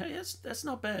see, hey, that's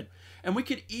not bad. And we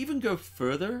could even go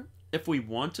further if we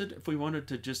wanted. If we wanted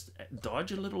to just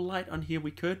dodge a little light on here,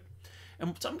 we could.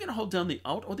 And so I'm going to hold down the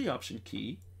Alt or the Option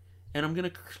key, and I'm going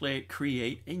to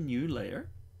create a new layer.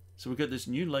 So we've got this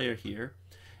new layer here,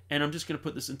 and I'm just going to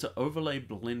put this into Overlay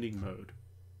Blending Mode.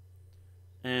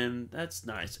 And that's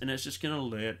nice. And it's just going to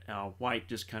let our white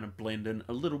just kind of blend in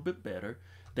a little bit better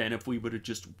than if we were to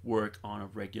just work on a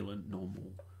regular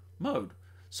normal mode.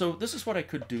 So this is what I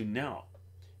could do now,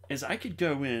 is I could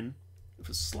go in with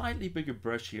a slightly bigger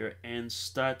brush here and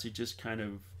start to just kind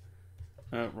of,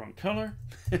 wrong color,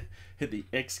 hit the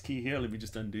X key here. Let me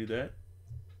just undo that.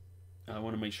 I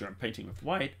want to make sure I'm painting with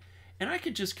white. And I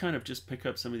could just kind of just pick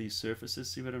up some of these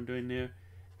surfaces, see what I'm doing there?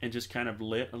 And just kind of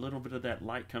let a little bit of that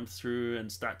light come through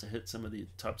and start to hit some of the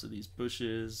tops of these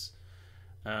bushes.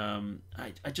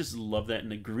 I just love that,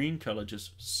 and the green color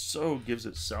just so gives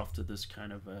itself to this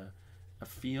kind of a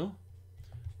feel.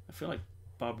 I feel like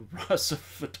Bob Ross of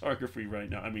photography right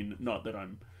now. I mean, not that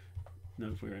I'm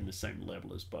nowhere in the same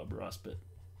level as Bob Ross, but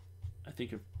I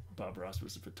think if Bob Ross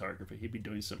was a photographer, he'd be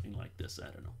doing something like this. I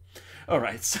don't know. All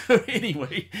right, so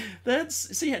anyway,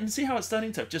 that's see how it's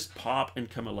starting to just pop and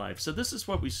come alive. So this is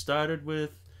what we started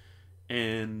with,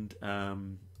 and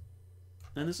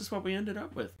this is what we ended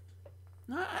up with.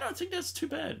 I don't think that's too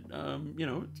bad. You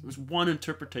know, it was one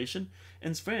interpretation,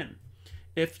 and it's fun.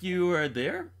 If you are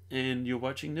there and you're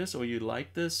watching this or you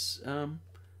like this,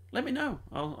 let me know.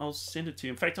 I'll send it to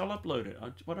you. In fact, I'll upload it.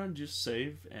 Why don't I just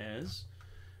save as,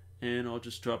 and I'll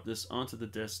just drop this onto the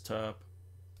desktop,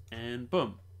 and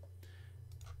boom.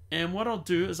 And what I'll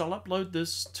do is I'll upload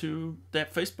this to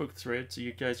that Facebook thread so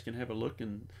you guys can have a look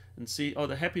and see. Oh,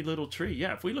 the happy little tree.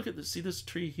 Yeah, if we look at this, see this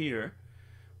tree here.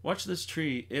 Watch this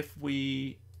tree. If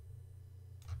we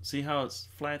see how it's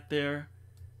flat there,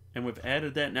 and we've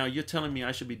added that. Now you're telling me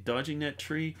I should be dodging that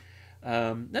tree.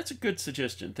 That's a good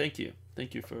suggestion. Thank you.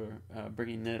 Thank you for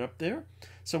bringing that up there.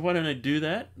 So why don't I do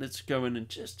that? Let's go in and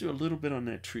just do a little bit on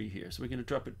that tree here. So we're going to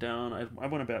drop it down. I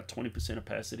want about 20%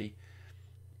 opacity.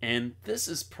 And this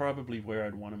is probably where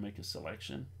I'd want to make a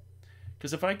selection.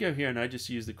 Because if I go here and I just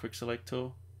use the quick select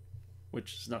tool,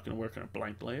 which is not going to work on a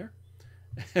blank layer,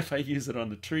 if I use it on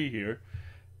the tree here,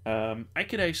 I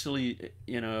could actually,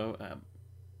 you know,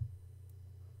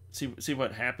 see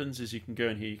what happens is you can go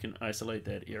in here, you can isolate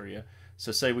that area.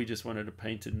 So say we just wanted to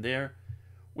paint in there.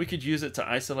 We could use it to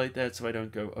isolate that so I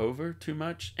don't go over too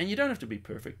much. And you don't have to be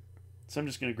perfect. So I'm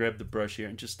just going to grab the brush here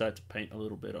and just start to paint a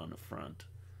little bit on the front,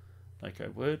 like I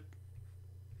would.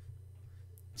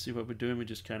 See what we're doing? We're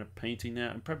just kind of painting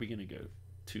that. I'm probably going to go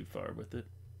too far with it.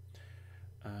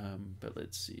 But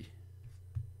let's see.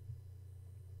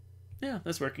 Yeah,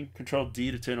 that's working. Control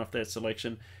D to turn off that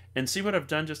selection. And see what I've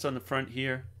done just on the front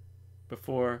here?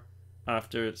 Before,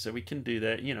 after, so we can do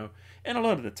that, you know. And a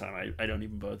lot of the time, I don't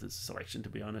even bother with the selection, to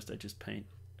be honest. I just paint.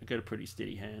 I got a pretty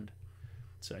steady hand,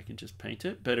 so I can just paint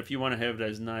it. But if you want to have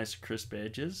those nice crisp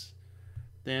edges,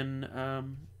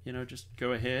 then, you know, just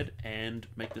go ahead and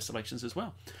make the selections as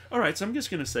well. All right, so I'm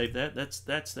just going to save that. That's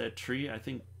that tree. I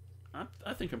think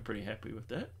I'm pretty happy with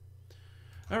that.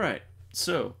 All right,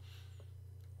 so,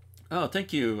 oh,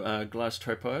 thank you, Glass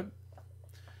Tripod.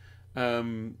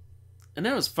 And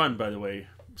that was fun, by the way.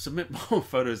 Submit more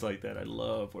photos like that. I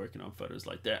love working on photos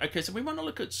like that. Okay, so we want to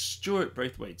look at Stuart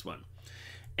Braithwaite's one.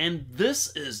 And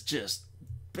this is just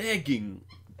begging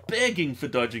for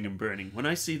dodging and burning. When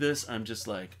I see this, I'm just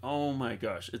like, oh my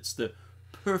gosh, it's the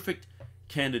perfect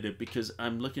candidate, because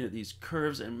I'm looking at these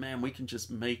curves and man, we can just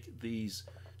make these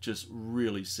just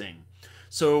really sing.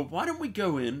 So why don't we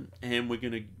go in and we're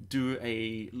going to do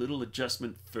a little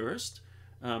adjustment first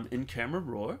in Camera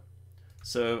Raw.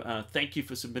 So thank you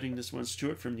for submitting this one,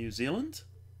 Stuart, from New Zealand.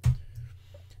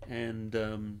 And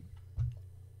well,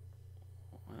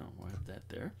 we'll have that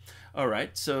there. All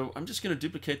right, so I'm just going to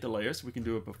duplicate the layer so we can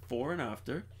do a before and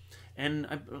after. And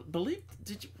I believe,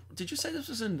 did you say this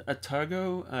was in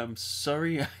Otago?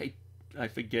 Sorry, I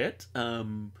forget.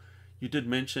 You did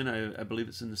mention, I believe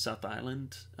it's in the South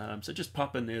Island. So just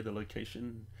pop in there the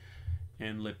location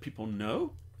and let people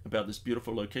know about this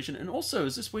beautiful location. And also,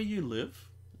 is this where you live?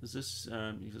 Is this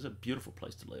a beautiful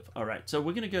place to live? All right, so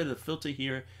we're going to go to the filter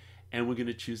here, and we're going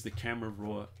to choose the Camera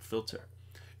Raw filter.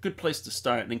 Good place to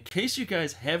start. And in case you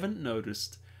guys haven't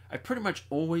noticed, I pretty much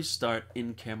always start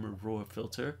in Camera Raw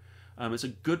filter. It's a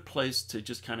good place to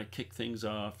just kind of kick things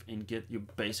off and get your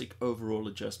basic overall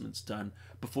adjustments done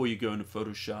before you go into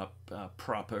Photoshop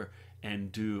proper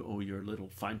and do all your little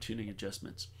fine-tuning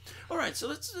adjustments. All right, so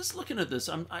let's just looking at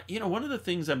this. You know, one of the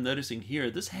things I'm noticing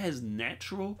here, this has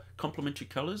natural complementary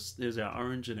colors. There's our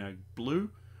orange and our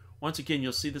blue. Once again,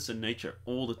 you'll see this in nature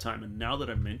all the time, and now that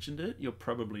I mentioned it, you'll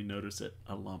probably notice it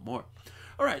a lot more.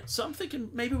 All right, so I'm thinking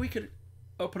maybe we could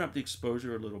open up the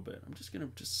exposure a little bit. I'm just going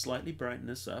to just slightly brighten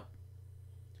this up.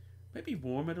 Maybe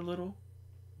warm it a little.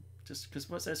 Just because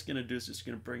what that's going to do is just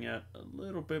going to bring out a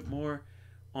little bit more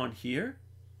on here.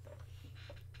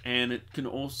 And it can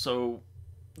also,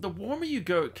 the warmer you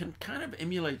go, it can kind of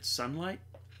emulate sunlight.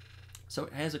 So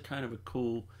it has a kind of a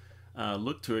cool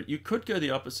look to it. You could go the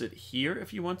opposite here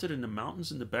if you wanted, in the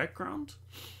mountains in the background.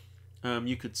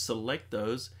 You could select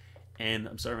those. And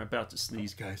I'm sorry, I'm about to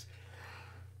sneeze, guys.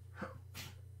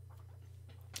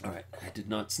 All right, I did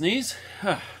not sneeze.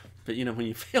 But you know, when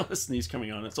you feel a sneeze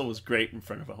coming on, it's always great in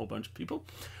front of a whole bunch of people.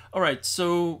 All right,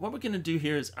 so what we're going to do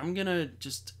here is I'm going to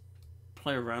just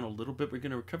play around a little bit. We're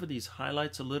going to recover these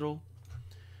highlights a little.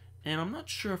 And I'm not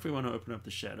sure if we want to open up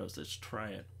the shadows. Let's try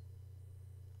it.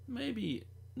 Maybe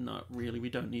not really. We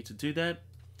don't need to do that.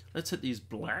 Let's hit these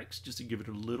blacks just to give it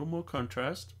a little more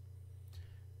contrast.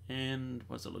 And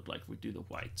what does it look like if we do the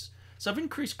whites? So I've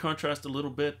increased contrast a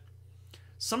little bit.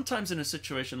 Sometimes in a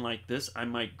situation like this, I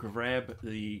might grab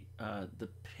the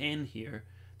pen here,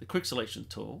 the quick selection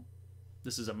tool.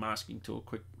 This is a masking tool.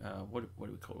 Quick, what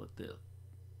do we call it?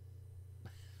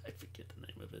 I forget the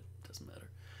name of it. Doesn't matter.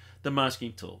 The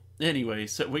masking tool. Anyway,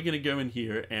 so we're going to go in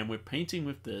here and we're painting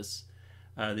with this,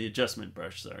 the adjustment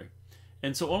brush. Sorry.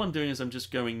 And so all I'm doing is I'm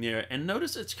just going there, and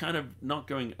notice it's kind of not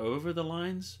going over the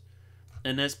lines,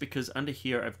 and that's because under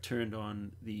here I've turned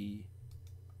on the.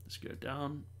 Let's go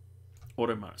down.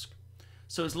 Auto mask.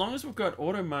 So as long as we've got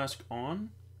auto mask on,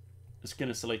 it's going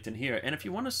to select in here. And if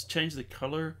you want to change the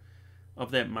color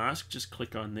of that mask, just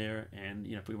click on there, and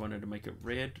you know, if we wanted to make it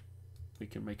red, we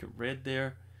can make it red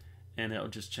there, and that'll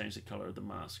just change the color of the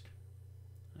mask.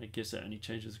 I guess that only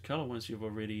changes the color once you've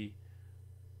already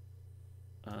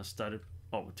started.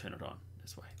 Oh, we'll turn it on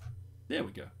this way. There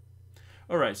we go.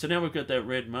 All right, so now we've got that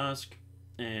red mask,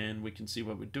 and we can see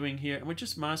what we're doing here, and we're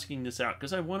just masking this out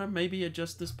because I want to maybe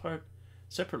adjust this part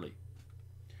separately.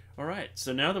 All right,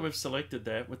 so now that we've selected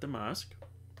that with the mask,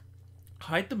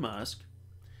 hide the mask,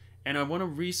 and I want to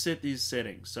reset these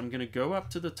settings. So I'm going to go up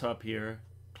to the top here,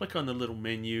 click on the little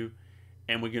menu,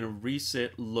 and we're going to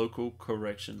reset local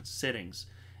correction settings.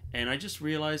 And I just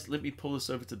realized, let me pull this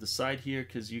over to the side here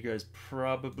because you guys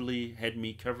probably had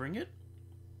me covering it.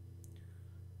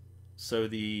 So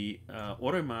the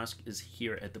auto mask is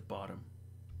here at the bottom.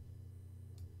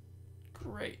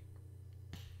 Great.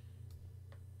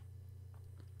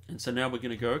 And so now we're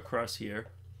going to go across here.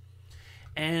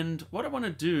 And what I want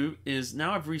to do is,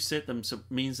 now I've reset them, so it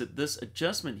means that this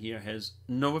adjustment here has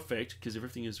no effect because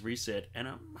everything is reset. And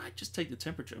I might just take the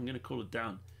temperature. I'm going to cool it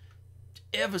down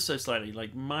ever so slightly,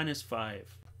 like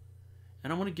 -5.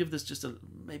 And I want to give this just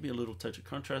maybe a little touch of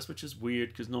contrast, which is weird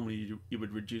because normally you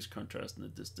would reduce contrast in the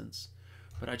distance.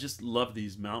 But I just love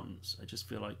these mountains. I just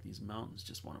feel like these mountains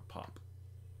just want to pop.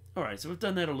 All right, so we've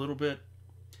done that a little bit.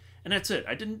 And that's it.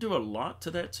 I didn't do a lot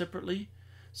to that separately.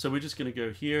 So we're just going to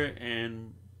go here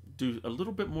and do a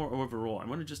little bit more overall. I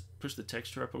want to just push the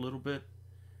texture up a little bit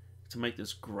to make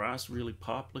this grass really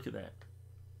pop. Look at that.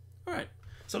 All right,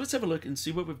 so let's have a look and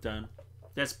see what we've done.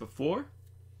 That's before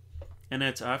and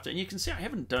that's after. And you can see I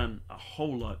haven't done a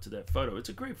whole lot to that photo. It's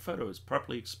a great photo. It's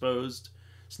properly exposed.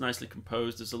 It's nicely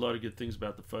composed. There's a lot of good things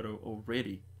about the photo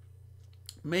already.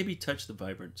 Maybe touch the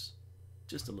vibrance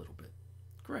just a little bit.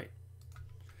 Great.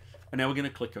 And now we're going to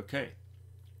click OK.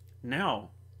 Now,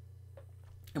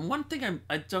 and one thing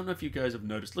I don't know if you guys have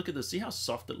noticed, look at this. See how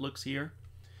soft it looks here?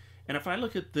 And if I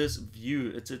look at this view,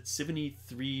 it's at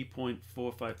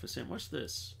 73.45%. Watch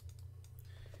this.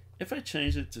 If I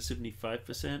change it to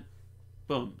 75%,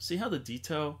 boom. See how the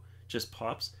detail just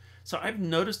pops? So I've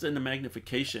noticed in the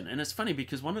magnification, and it's funny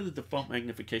because one of the default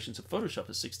magnifications of Photoshop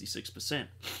is 66%.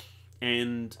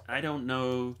 And I don't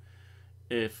know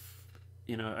if,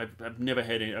 you know, I've never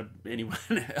had anyone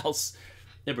else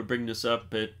ever bring this up,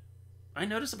 but I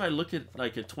notice if I look at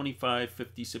like a 25,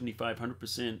 50, 75,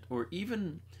 100%, or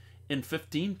even in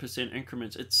 15%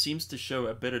 increments, it seems to show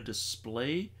a better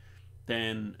display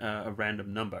than a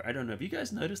random number. I don't know. Have you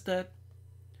guys noticed that?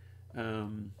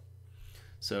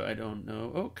 So I don't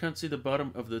know. Oh, can't see the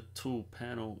bottom of the tool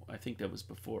panel. I think that was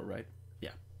before, right?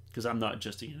 Yeah, because I'm not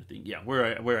adjusting anything. Yeah,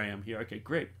 where I am here. Okay,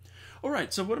 great. All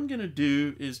right, so what I'm going to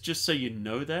do is, just so you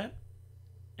know that,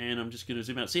 and I'm just going to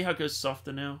zoom out. See how it goes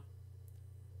softer now?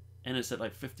 and it's at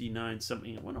like 59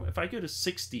 something. I wonder if I go to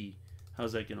 60,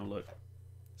 how's that gonna look?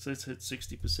 So let's hit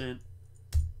 60%.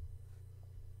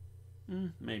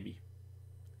 Maybe.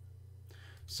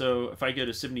 So if I go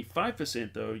to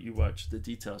 75% though, you watch the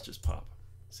details just pop.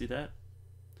 See that?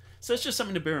 So that's just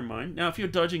something to bear in mind. Now if you're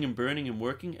dodging and burning and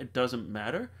working, it doesn't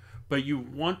matter. But you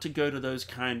want to go to those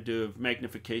kind of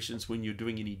magnifications when you're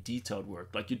doing any detailed work,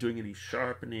 like you're doing any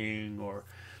sharpening or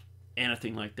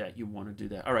anything like that. You want to do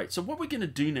that. All right, so what we're going to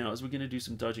do now is we're going to do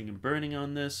some dodging and burning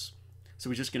on this. So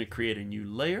we're just going to create a new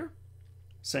layer.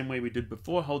 Same way we did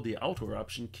before, hold the Alt or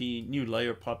Option key, new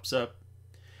layer pops up.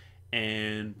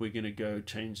 And we're going to go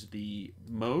change the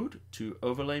mode to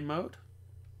overlay mode.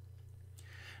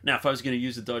 Now, if I was going to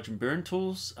use the dodge and burn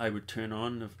tools, I would turn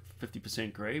on the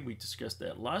 50% gray. We discussed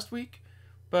that last week,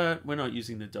 but we're not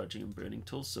using the dodging and burning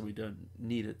tools, so we don't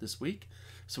need it this week.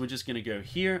 So we're just going to go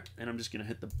here, and I'm just going to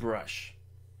hit the brush.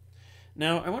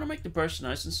 Now, I want to make the brush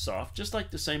nice and soft, just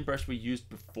like the same brush we used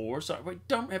before. So I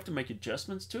don't have to make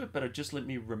adjustments to it, but just let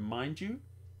me remind you,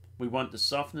 we want the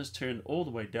softness turned all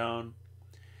the way down.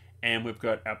 And we've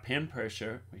got our pen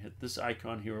pressure. We hit this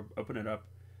icon here, open it up,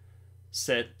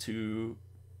 set to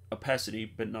opacity,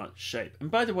 but not shape.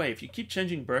 And by the way, if you keep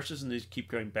changing brushes and these keep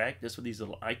going back, that's what these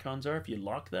little icons are. If you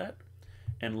lock that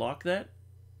and lock that,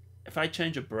 if I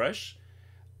change a brush,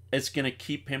 it's going to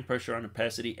keep pen pressure on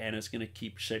opacity and it's going to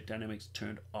keep shape dynamics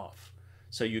turned off.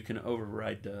 So you can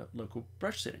override the local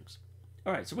brush settings.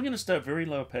 All right, so we're going to start very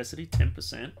low opacity,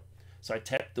 10%. So I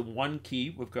tap the 1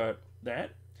 key, we've got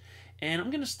that. And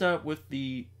I'm going to start with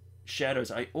the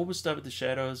shadows. I always start with the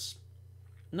shadows.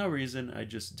 No reason, I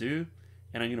just do.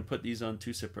 And I'm going to put these on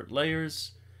 2 separate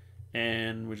layers.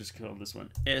 And we'll just call this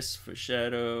one S for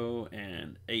shadow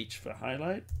and H for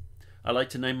highlight. I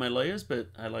like to name my layers, but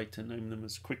I like to name them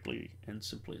as quickly and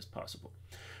simply as possible.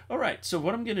 All right, so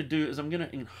what I'm going to do is I'm going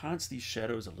to enhance these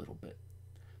shadows a little bit.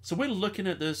 So we're looking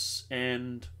at this,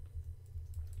 and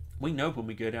we know when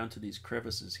we go down to these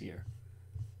crevices here,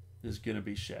 there's going to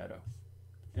be shadow.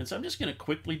 And so I'm just going to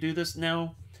quickly do this.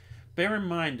 Now, bear in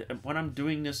mind, when I'm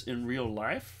doing this in real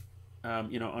life,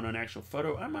 you know, on an actual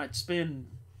photo, I might spend,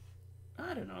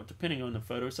 I don't know, depending on the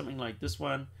photo, something like this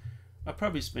one, I'll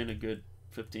probably spend a good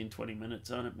 15-20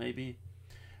 minutes on it maybe.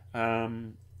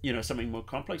 You know, something more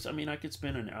complex, I mean, I could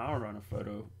spend an hour on a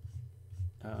photo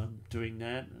doing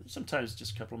that. Sometimes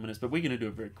just a couple of minutes, but we're going to do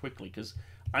it very quickly because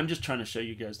I'm just trying to show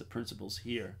you guys the principles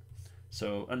here.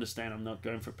 So understand I'm not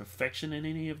going for perfection in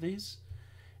any of these.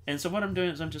 And so what I'm doing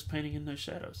is I'm just painting in those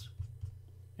shadows.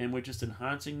 And we're just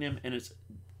enhancing them, and it's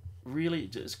really,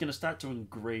 it's going to start to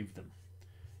engrave them.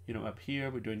 You know, up here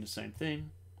we're doing the same thing.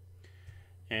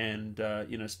 And,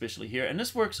 you know, especially here. And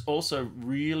this works also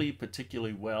really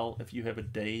particularly well if you have a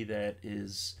day that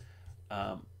is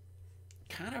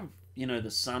kind of, you know,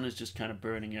 the sun is just kind of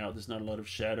burning out. There's not a lot of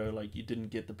shadow, like you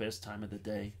didn't get the best time of the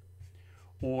day.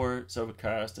 Or it's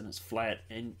overcast and it's flat.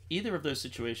 In either of those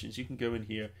situations, you can go in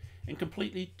here and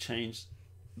completely change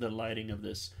the lighting of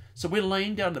this. So we're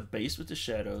laying down the base with the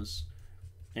shadows,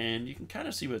 and you can kind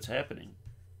of see what's happening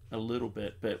a little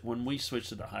bit. But when we switch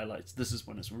to the highlights, this is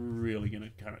when it's really going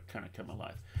to kind of come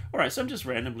alive. All right, so I'm just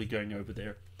randomly going over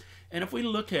there. And if we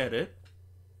look at it,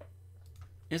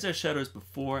 here's our shadows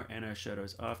before and our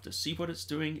shadows after. See what it's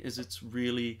doing is it's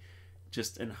really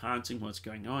just enhancing what's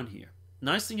going on here.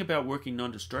 Nice thing about working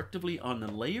non-destructively on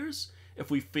the layers,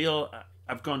 if we feel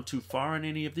I've gone too far in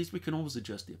any of these, we can always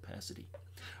adjust the opacity.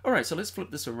 All right, so let's flip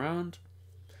this around.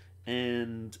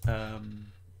 And,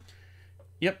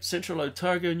 yep, Central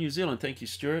Otago, New Zealand. Thank you,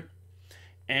 Stuart.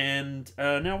 And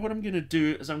now what I'm going to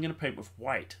do is I'm going to paint with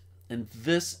white. And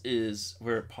this is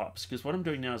where it pops, because what I'm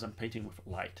doing now is I'm painting with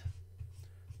light.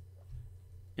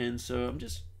 And so I'm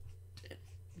just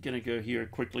going to go here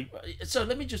quickly. So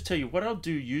let me just tell you, what I'll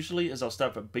do usually is I'll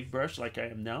start with a big brush like I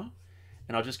am now,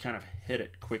 and I'll just kind of hit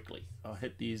it quickly. I'll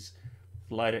hit these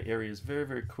lighter areas very,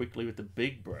 very quickly with the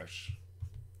big brush.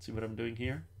 See what I'm doing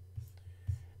here?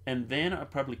 And then I'll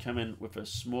probably come in with a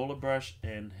smaller brush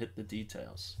and hit the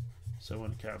details. So I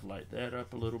want to kind of light that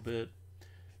up a little bit,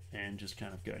 and just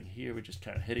kind of going here, we're just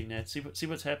kind of hitting that. See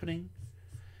what's happening?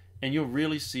 And you'll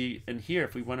really see, and here,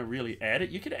 if we want to really add it,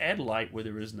 you could add light where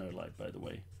there is no light, by the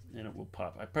way, and it will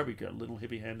pop. I probably got a little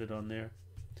heavy-handed on there.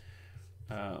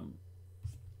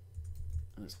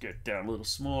 Let's get down a little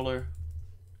smaller,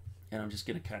 and I'm just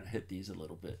going to kind of hit these a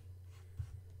little bit.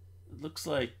 It looks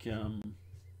like,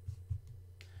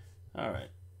 all right,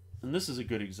 and this is a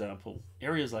good example.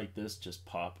 Areas like this just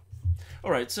pop.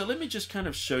 All right, so let me just kind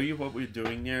of show you what we're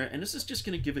doing there, and this is just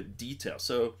going to give it detail.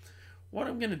 So what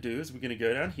I'm going to do is we're going to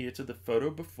go down here to the photo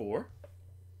before,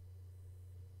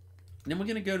 Then we're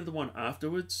going to go to the one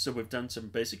afterwards. So we've done some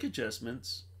basic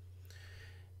adjustments.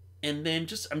 And then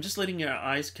I'm just letting our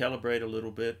eyes calibrate a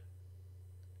little bit.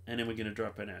 And then we're going to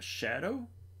drop in our shadow.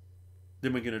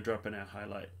 Then we're going to drop in our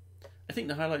highlight. I think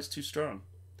the highlight's too strong.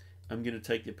 I'm going to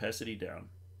take the opacity down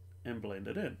and blend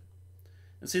it in.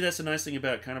 And see, that's the nice thing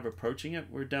about kind of approaching it.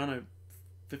 We're down at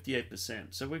 58%.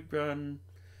 So we've gone,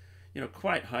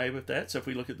 quite high with that. So if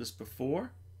we look at this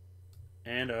before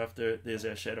and after, there's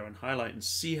our shadow and highlight, and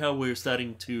see how we're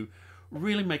starting to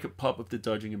really make it pop with the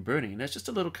dodging and burning. And that's just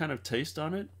a little kind of taste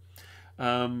on it.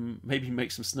 Maybe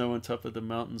make some snow on top of the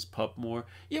mountains pop more.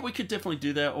 Yeah, we could definitely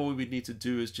do that. All we would need to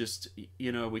do is just,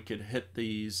 we could hit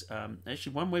these.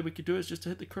 Actually, one way we could do it is just to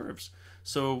hit the curves.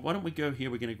 So why don't we go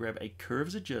here? We're going to grab a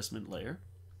curves adjustment layer.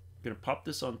 I'm going to pop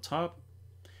this on top.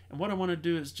 And what I want to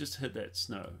do is just hit that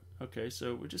snow. Okay,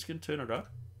 so we're just going to turn it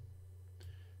up.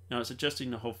 Now it's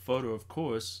adjusting the whole photo, of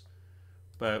course.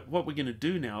 But what we're going to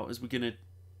do now is we're going to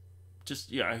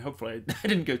just, hopefully I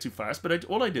didn't go too fast, but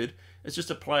all I did is just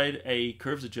applied a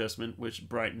curves adjustment, which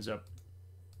brightens up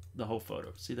the whole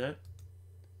photo. See that?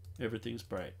 Everything's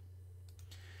bright.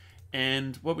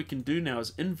 And what we can do now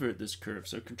is invert this curve.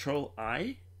 So Control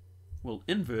I will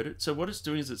invert it. So what it's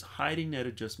doing is it's hiding that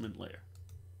adjustment layer.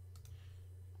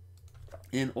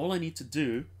 And all I need to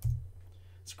do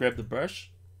is grab the brush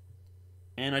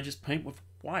and I just paint with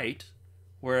white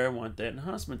where I want that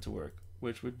enhancement to work,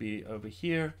 which would be over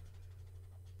here,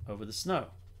 over the snow.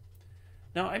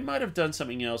 Now I might have done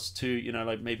something else too,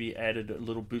 like maybe added a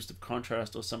little boost of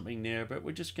contrast or something there, but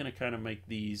we're just going to kind of make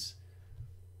these,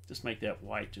 just make that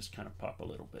white just kind of pop a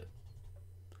little bit.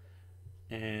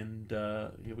 And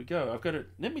here we go. I've got it.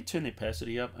 Let me turn the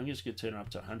opacity up. I'm just going to turn it up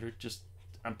to 100.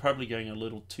 I'm probably going a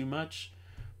little too much,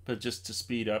 but just to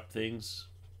speed up things.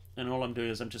 And all I'm doing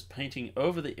is I'm just painting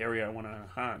over the area I want to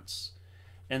enhance.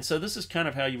 And so this is kind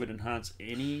of how you would enhance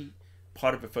any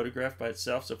part of a photograph by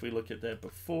itself. So if we look at that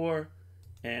before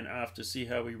and after, see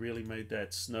how we really made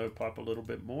that snow pop a little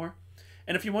bit more.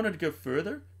 And if you wanted to go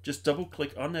further, just double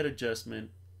click on that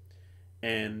adjustment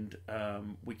and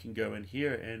we can go in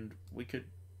here and we could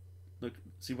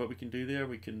see what we can do there.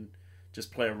 We can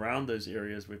just play around those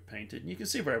areas we've painted. And you can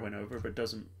see where I went over, but it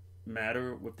doesn't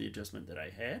matter with the adjustment that I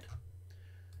had.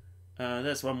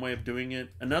 That's one way of doing it.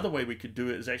 Another way we could do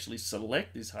it is actually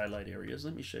select these highlight areas.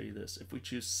 Let me show you this. If we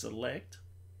choose select,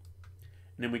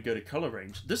 and then we go to color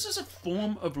range. This is a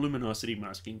form of luminosity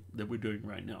masking that we're doing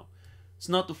right now. It's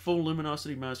not the full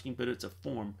luminosity masking, but it's a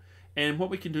form. And what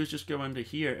we can do is just go under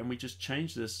here and we just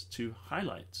change this to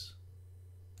highlights.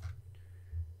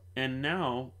 And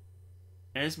now,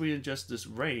 as we adjust this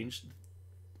range,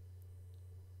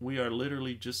 we are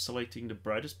literally just selecting the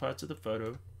brightest parts of the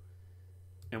photo,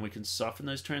 and we can soften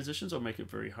those transitions or make it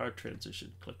very hard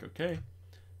transition. Click OK.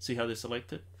 See how they're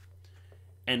selected?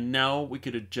 And now we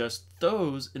could adjust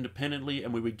those independently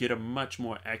and we would get a much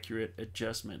more accurate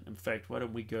adjustment. In fact, why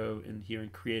don't we go in here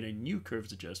and create a new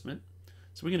curves adjustment.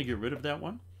 So we're going to get rid of that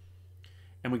one.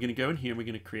 And we're going to go in here and we're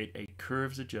going to create a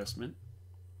curves adjustment.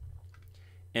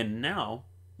 And now,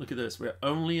 look at this. We're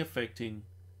only affecting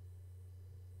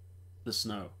the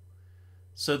snow.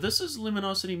 So this is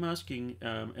luminosity masking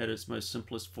at its most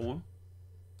simplest form.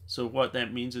 So what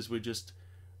that means is we're just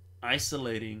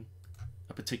isolating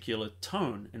a particular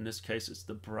tone. In this case, it's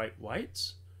the bright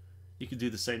whites. You can do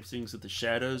the same things with the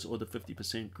shadows or the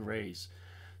 50% grays.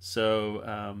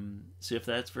 So see if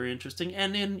that's very interesting.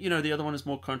 And then, the other one is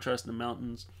more contrast in the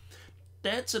mountains.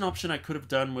 That's an option I could have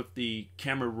done with the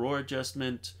camera raw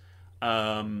adjustment.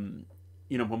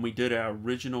 When we did our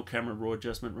original camera raw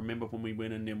adjustment, remember when we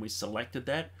went in and we selected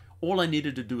that? All I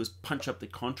needed to do was punch up the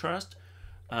contrast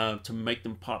to make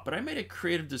them pop. But I made a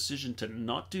creative decision to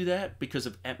not do that because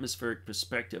of atmospheric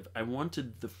perspective. I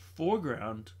wanted the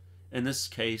foreground, in this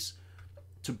case,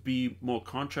 to be more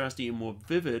contrasty and more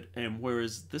vivid, and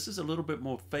whereas this is a little bit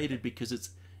more faded because it's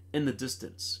in the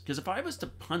distance. Because if I was to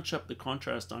punch up the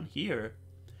contrast on here,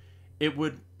 it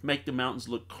would make the mountains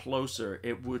look closer.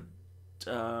 It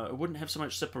wouldn't have so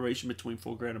much separation between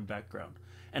foreground and background.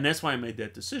 And that's why I made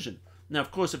that decision. Now,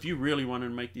 of course, if you really wanted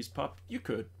to make these pop, you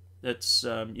could. That's,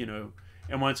 and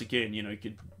once again, you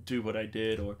could do what I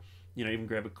did, or, even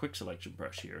grab a quick selection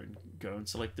brush here and go and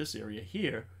select this area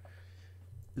here.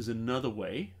 There's another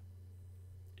way.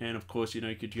 And of course, you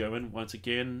could go in once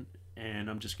again, and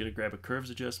I'm just going to grab a curves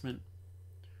adjustment.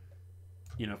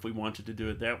 If we wanted to do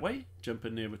it that way, jump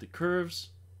in there with the curves,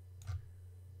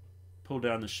 pull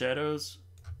down the shadows,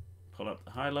 pull up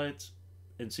the highlights,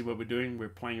 and see what we're doing. We're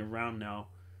playing around now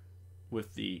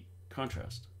with the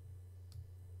contrast.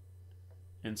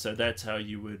 And so that's how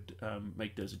you would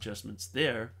make those adjustments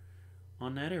there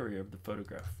on that area of the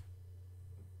photograph.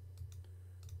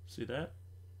 See that?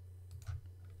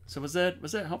 So was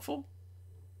that helpful?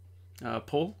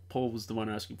 Paul was the one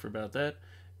asking for about that.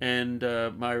 And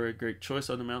Myra, great choice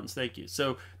on the mountains. Thank you.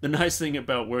 So the nice thing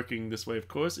about working this way, of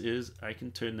course, is I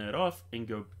can turn that off and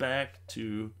go back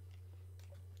to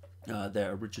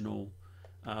that original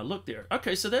look there.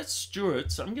 Okay, so that's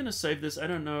Stuart. So I'm going to save this. I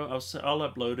don't know. I'll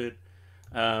upload it.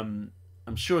 I'm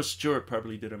sure Stuart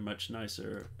probably did a much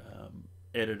nicer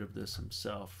edit of this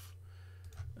himself.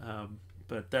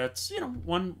 But that's, you know,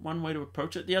 one way to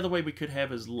approach it. The other way we could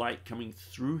have is light coming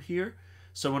through here.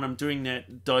 So when I'm doing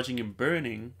that dodging and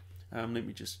burning, let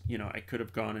me just, you know, I could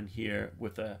have gone in here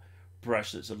with a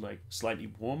brush that's a like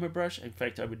slightly warmer brush. In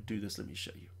fact, I would do this. Let me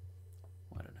show you.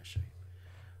 Why don't I show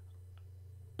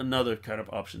you? Another kind of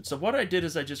option. So what I did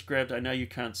is I just grabbed, I know you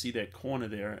can't see that corner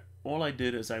there. All I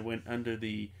did is I went under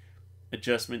the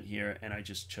adjustment here and I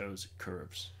just chose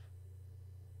curves.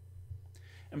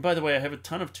 And by the way, I have a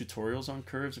ton of tutorials on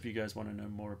curves if you guys want to know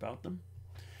more about them.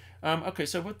 Okay,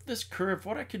 so with this curve,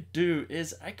 what I could do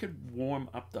is I could warm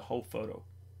up the whole photo.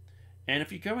 And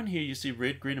if you go in here, you see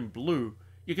red, green, and blue.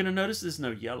 You're going to notice there's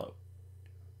no yellow.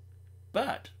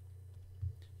 But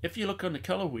if you look on the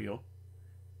color wheel,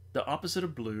 the opposite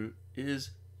of blue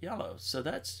is yellow. So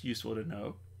that's useful to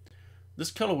know.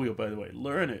 This color wheel, by the way,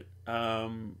 learn it.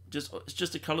 It's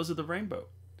just the colors of the rainbow.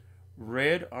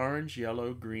 Red, orange,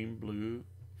 yellow, green, blue,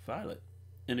 violet.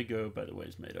 Indigo, by the way,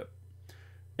 is made up.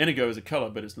 Indigo is a color,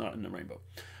 but it's not in the rainbow.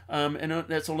 And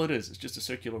that's all it is. It's just a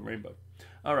circular rainbow.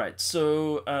 All right,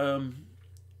 so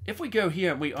if we go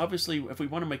here, we obviously, if we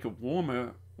want to make it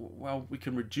warmer, well, we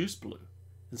can reduce blue.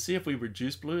 And see if we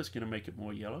reduce blue, it's going to make it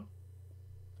more yellow.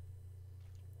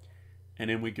 And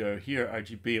then we go here,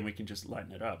 RGB, and we can just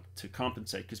lighten it up to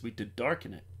compensate because we did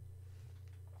darken it.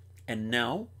 And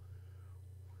now,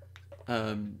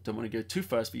 don't want to go too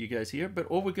fast for you guys here, but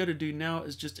all we're going to do now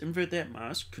is just invert that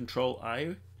mask,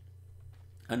 Control-I.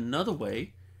 Another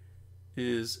way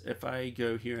is if I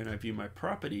go here and I view my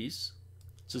properties,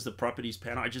 this is the properties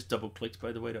panel. I just double clicked,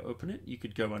 by the way, to open it. You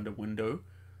could go under Window,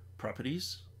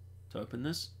 Properties to open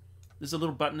this. There's a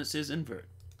little button that says Invert.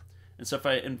 And so if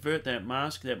I invert that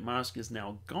mask is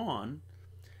now gone.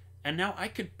 And now I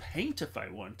could paint if I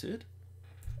wanted.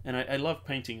 And I love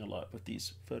painting a lot with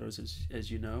these photos,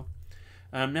 as you know.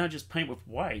 Now just paint with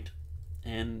white.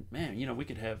 And man, you know, we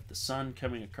could have the sun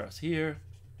coming across here.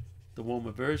 The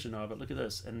warmer version of it. Look at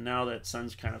this. And now that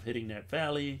sun's kind of hitting that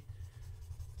valley.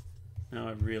 Now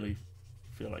I really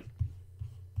feel like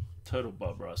total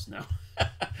Bob Ross now.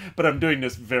 But I'm doing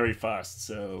this very fast.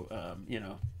 So, you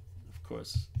know, of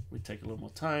course, we take a little more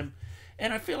time.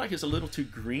 And I feel like it's a little too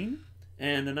green.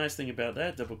 And the nice thing about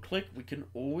that, double click, we can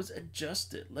always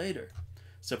adjust it later.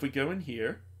 So if we go in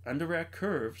here, under our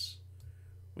curves,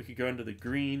 we could go under the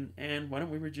green. And why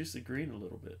don't we reduce the green a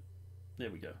little bit?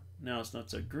 There we go. Now it's not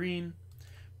so green.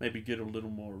 Maybe get a little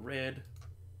more red.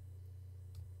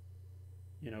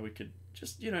 You know, we could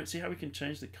just, you know, see how we can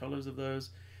change the colors of those.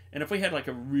 And if we had like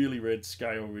a really red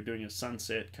sky or we're doing a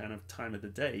sunset kind of time of the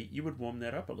day, you would warm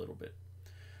that up a little bit.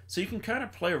 So you can kind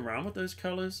of play around with those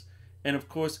colors. And of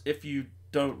course, if you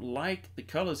don't like the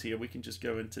colors here, we can just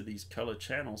go into these color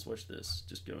channels. Watch this.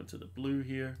 Just go into the blue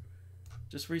here.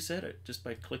 Just reset it just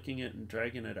by clicking it and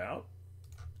dragging it out.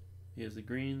 Here's the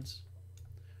greens.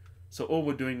 So all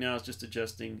we're doing now is just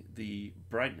adjusting the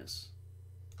brightness.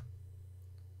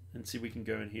 And see, we can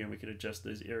go in here and we can adjust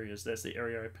those areas. That's the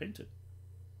area I painted.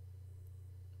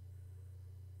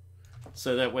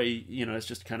 So that way, you know, it's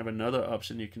just kind of another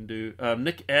option you can do.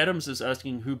 Nick Adams is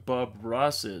asking who Bob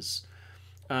Ross is.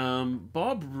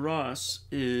 Bob Ross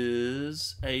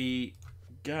is a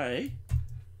guy.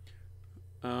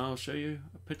 I'll show you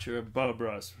a picture of Bob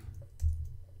Ross.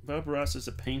 Bob Ross is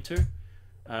a painter.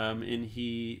 And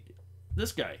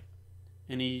this guy.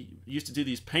 And he used to do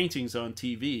these paintings on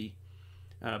TV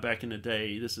back in the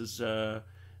day. This is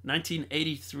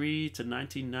 1983 to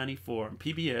 1994 on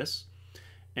PBS.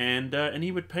 And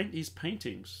he would paint these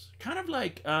paintings, kind of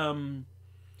like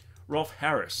Rolf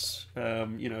Harris.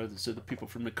 You know, so the people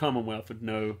from the Commonwealth would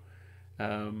know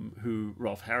who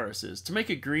Rolf Harris is. To make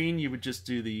it green, you would just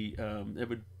do the.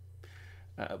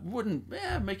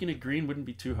 Making it green wouldn't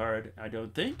be too hard, I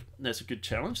don't think. That's a good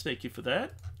challenge. Thank you for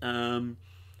that.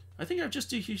 I think I'll just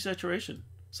do hue saturation.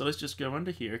 So let's just go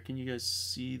under here. Can you guys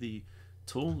see the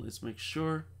tool? Let's make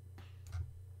sure.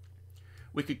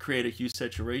 We could create a hue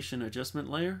saturation adjustment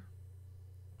layer.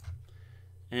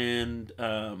 And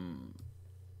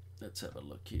let's have a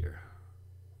look here.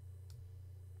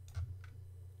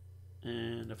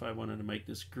 And if I wanted to make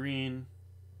this green,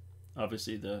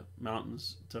 obviously the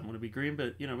mountains don't want to be green,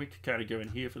 but you know, we could kind of go in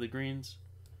here for the greens.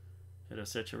 Hit a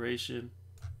saturation.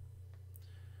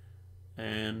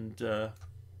 And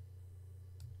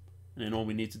then all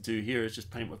we need to do here is just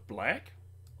paint with black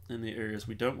in the areas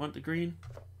we don't want the green.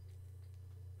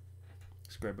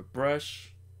 Let's grab a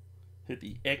brush, hit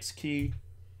the X key,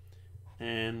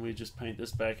 and we just paint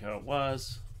this back how it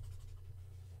was.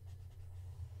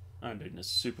 I'm doing this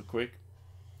super quick.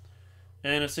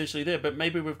 And essentially there, but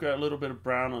maybe we've got a little bit of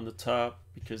brown on the top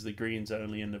because the green's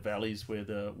only in the valleys where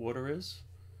the water is.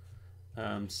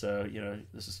 So, you know,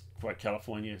 this is what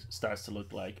California starts to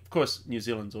look like. Of course, New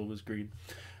Zealand's always green.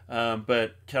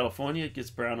 But California gets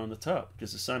brown on the top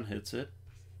because the sun hits it.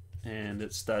 And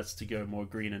it starts to go more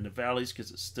green in the valleys because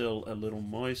it's still a little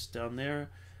moist down there.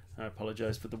 I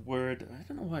apologize for the word. I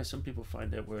don't know why some people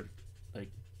find that word, like,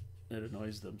 it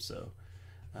annoys them. So,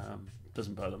 it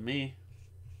doesn't bother me.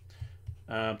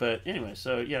 But anyway,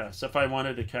 so yeah, so if I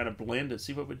wanted to kind of blend it,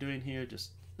 see what we're doing here,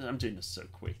 I'm doing this so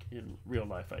quick. In real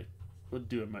life, I would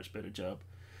do a much better job.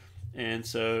 And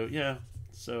so, yeah,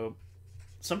 so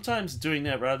sometimes doing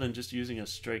that rather than just using a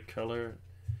straight color,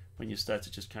 when you start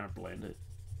to just kind of blend it,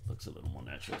 looks a little more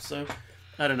natural. So,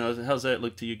 I don't know, how's that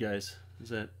look to you guys? Is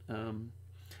that, I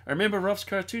remember Rolf's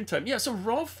cartoon time. Yeah, so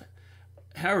Rolf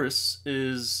Harris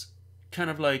is kind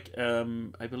of like,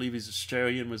 I believe he's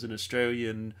Australian, was an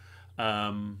Australian,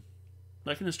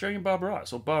 like an Australian Bob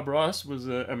Ross. Or Bob Ross was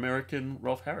an American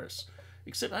Rolf Harris.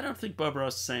 Except I don't think Bob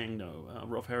Ross sang, no.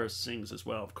 Rolf Harris sings as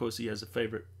well. Of course, he has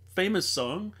a famous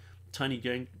song, Tiny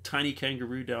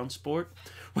Kangaroo Down Sport,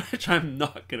 which I'm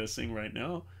not going to sing right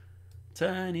now.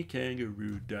 Tiny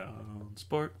Kangaroo Down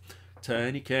Sport.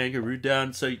 Tiny Kangaroo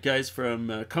Down. So you guys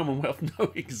from Commonwealth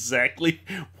know exactly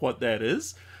what that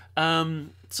is.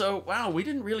 So, wow, we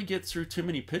didn't really get through too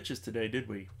many pictures today, did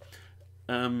we?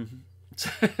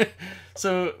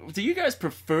 So, do you guys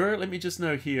prefer, let me just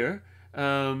know here,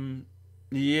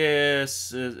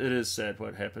 yes, it is sad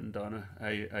what happened, Donna.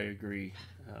 I agree.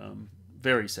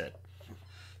 Very sad.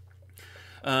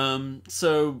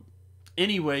 So,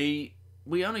 anyway,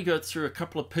 we only got through a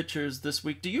couple of pictures this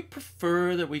week. Do you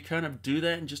prefer that we kind of do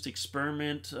that and just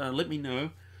experiment? Let me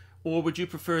know. Or would you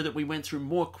prefer that we went through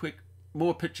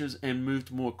more pictures and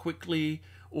moved more quickly?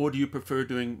 Or do you prefer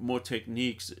doing more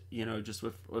techniques, you know, just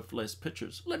with less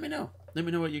pictures? Let me know. Let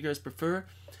me know what you guys prefer.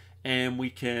 And we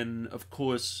can, of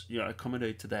course, you know,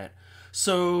 accommodate to that.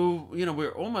 So, you know,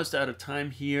 we're almost out of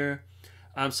time here.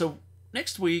 So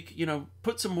next week, you know,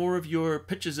 put some more of your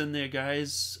pictures in there,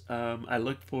 guys. I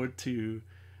look forward to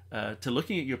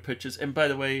looking at your pictures. And by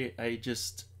the way, I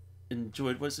just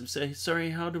enjoyed, what does it say?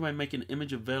 Sorry, how do I make an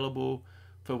image available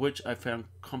for which I found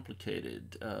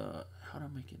complicated? How do I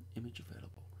make an image available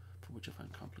for which I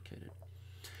find complicated?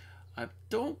 I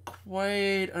don't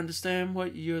quite understand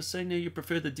what you're saying there. You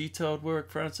prefer the detailed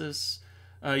work, Francis?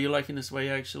 You're liking this way,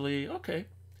 actually? Okay.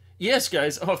 Yes,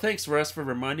 guys. Oh, thanks, Russ, for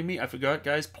reminding me. I forgot,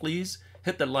 guys. Please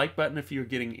hit the like button if you're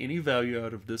getting any value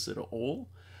out of this at all.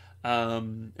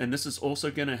 And this is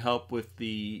also going to help with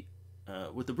the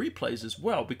replays as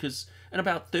well, because in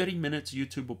about 30 minutes,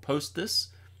 YouTube will post this,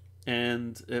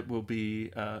 and it will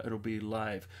be it'll be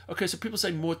live. Okay, so people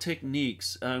say more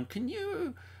techniques. Can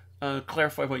you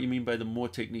clarify what you mean by the more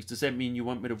techniques? Does that mean you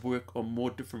want me to work on more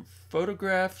different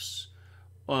photographs,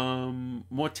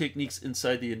 more techniques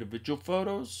inside the individual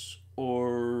photos,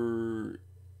 or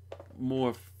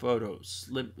more photos?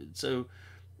 So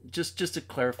just to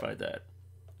clarify that,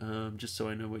 just so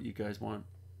I know what you guys want.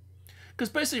 Because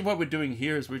basically what we're doing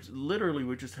here is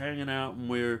we're just hanging out and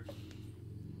we're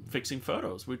fixing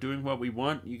photos. We're doing what we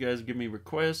want. You guys give me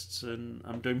requests, and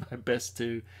I'm doing my best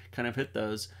to kind of hit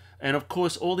those. And of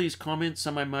course, all these comments,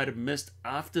 some I might have missed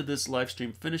after this live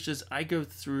stream finishes, I go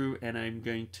through and I'm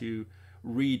going to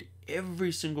read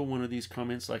every single one of these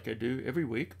comments like I do every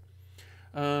week.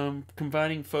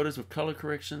 Combining photos with color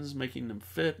corrections, making them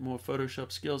fit, more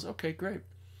Photoshop skills. Okay, great.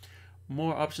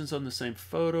 More options on the same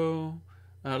photo.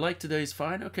 Like today's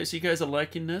fine. Okay, so you guys are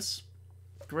liking this.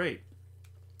 Great.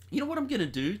 You know what I'm going to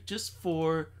do, just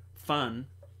for fun,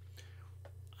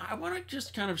 I want to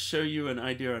just kind of show you an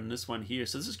idea on this one here.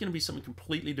 So this is going to be something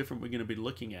completely different we're going to be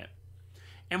looking at.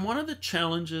 And one of the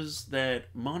challenges that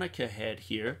Monica had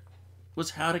here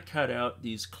was how to cut out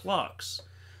these clocks.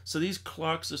 So these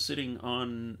clocks are sitting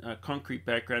on a concrete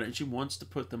background, and she wants to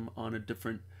put them on a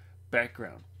different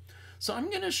background. So I'm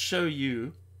going to show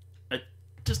you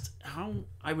just how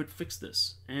I would fix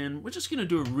this, and we're just going to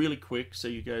do it really quick so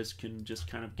you guys can just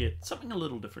kind of get something a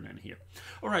little different in here.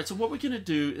 Alright, so what we're going to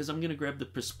do is I'm going to grab the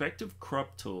perspective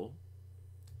crop tool,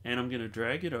 and I'm going to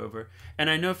drag it over. And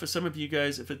I know for some of you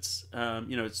guys, if it's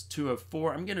you know, it's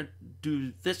 2:04, I'm going to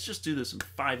do, let's just do this in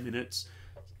 5 minutes,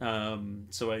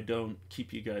 so I don't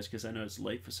keep you guys, because I know it's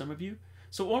late for some of you.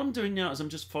 So all I'm doing now is I'm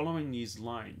just following these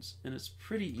lines, and it's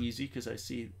pretty easy because I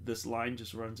see this line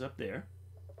just runs up there.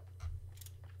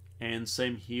 And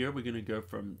same here, we're going to go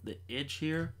from the edge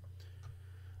here.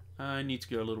 I need to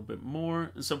go a little bit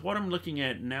more. And so what I'm looking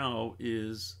at now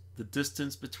is the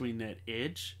distance between that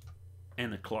edge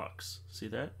and the clocks. See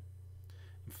that?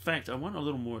 In fact, I want a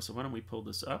little more, so why don't we pull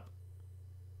this up?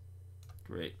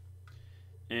 Great.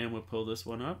 And we'll pull this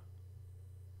one up.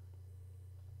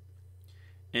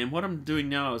 And what I'm doing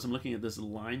now is I'm looking at this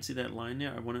line. See that line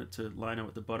there? I want it to line up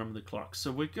at the bottom of the clock.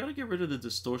 So we've got to get rid of the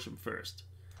distortion first.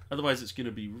 Otherwise, it's going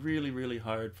to be really, really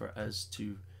hard for us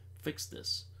to fix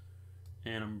this.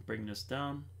 And I'm bringing this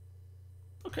down.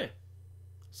 Okay.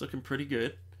 It's looking pretty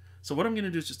good. So what I'm going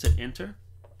to do is just hit enter.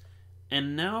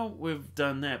 And now we've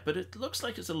done that. But it looks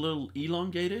like it's a little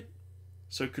elongated.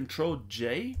 So Control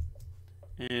J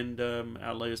and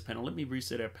our layers panel. Let me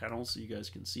reset our panel so you guys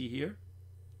can see here.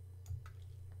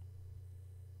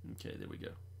 Okay, there we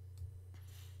go.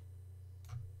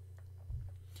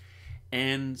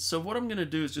 And so what I'm going to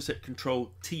do is just hit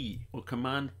Control T or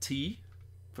Command T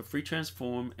for free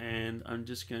transform, and I'm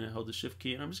just going to hold the Shift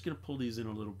key and I'm just going to pull these in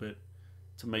a little bit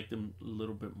to make them a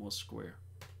little bit more square.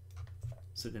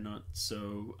 So they're not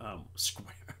so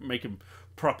square. Make them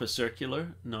proper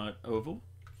circular, not oval.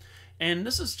 And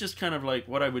this is just kind of like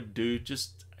what I would do.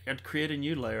 Just I'd create a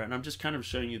new layer, and I'm just kind of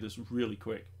showing you this really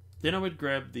quick. Then I would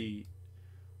grab the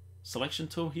selection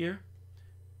tool here,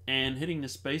 and hitting the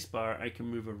space bar I can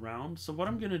move around. So what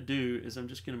I'm going to do is I'm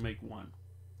just going to make one.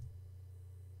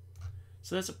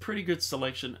 So that's a pretty good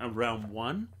selection around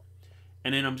one,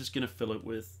 and then I'm just going to fill it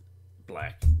with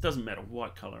black. It doesn't matter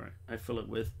what color I fill it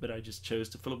with, but I just chose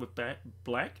to fill it with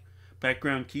black.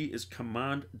 Background key is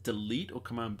Command Delete or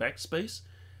Command Backspace,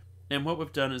 and what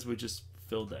we've done is we just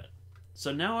filled that.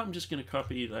 So now I'm just going to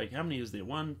copy, like, how many is there?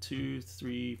 1, 2,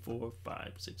 3, 4,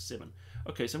 5, 6, 7.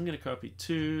 Okay, so I'm going to copy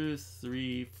 2,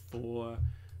 3, 4,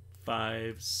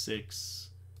 5, 6,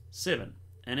 7.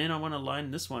 And then I want to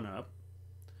line this one up.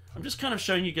 I'm just kind of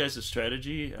showing you guys a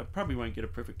strategy. I probably won't get a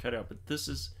perfect cutout, but this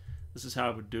is how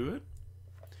I would do it.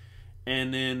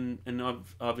 And then,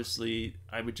 obviously,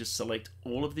 I would just select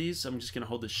all of these. So I'm just going to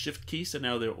hold the Shift key, so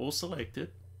now they're all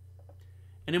selected.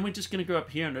 And then we're just going to go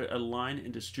up here and align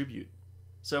and distribute.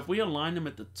 So if we align them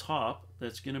at the top,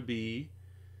 that's going to be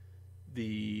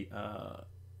the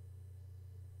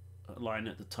line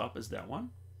at the top is that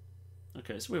one.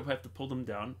 Okay, so we'll have to pull them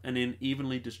down and then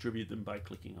evenly distribute them by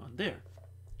clicking on there.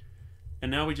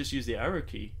 And now we just use the arrow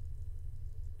key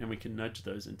and we can nudge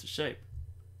those into shape.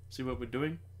 See what we're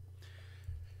doing?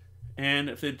 And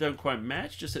if they don't quite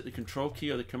match, just hit the Control key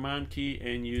or the Command key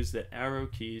and use the arrow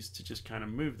keys to just kind of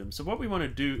move them. So what we want to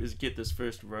do is get this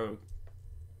first row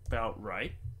about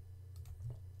right.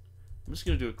 I'm just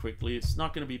going to do it quickly. It's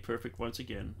not going to be perfect once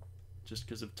again, just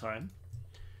because of time.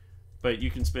 But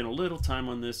you can spend a little time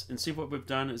on this and see what we've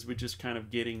done is we're just kind of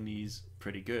getting these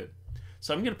pretty good.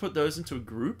 So I'm going to put those into a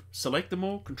group, select them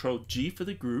all, Control G for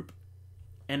the group.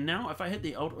 And now if I hit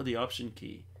the Alt or the Option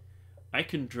key, I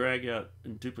can drag out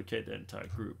and duplicate that entire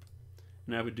group.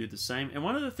 And I would do the same. And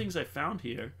one of the things I found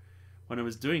here when I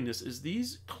was doing this is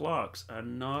these clocks are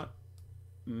not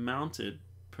mounted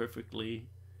perfectly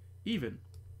even.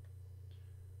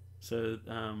 So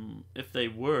if they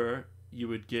were, you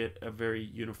would get a very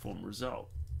uniform result.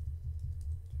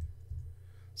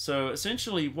 So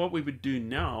essentially what we would do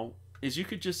now is you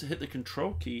could just hit the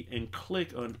Control key and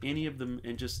click on any of them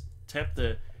and just tap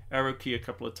the arrow key a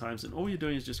couple of times, and all you're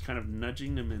doing is just kind of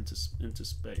nudging them into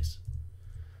space.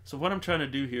 So what I'm trying to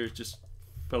do here is just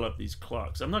fill up these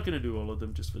clocks. I'm not going to do all of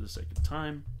them just for the sake of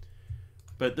time,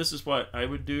 but this is what I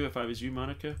would do if I was you,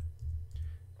 Monica.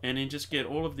 And then just get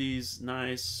all of these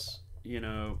nice, you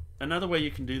know, another way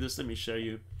you can do this, let me show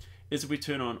you, is if we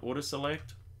turn on Auto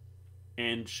Select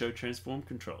and Show Transform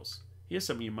Controls. Here's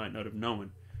something you might not have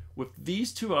known. With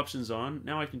these two options on,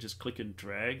 now I can just click and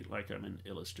drag like I'm in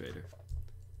Illustrator.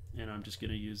 And I'm just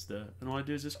going to use and all I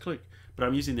do is just click. But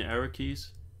I'm using the arrow keys.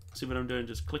 See what I'm doing?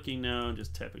 Just clicking now and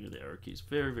just tapping with the arrow keys.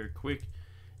 Very, very quick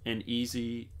and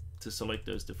easy to select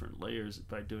those different layers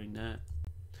by doing that.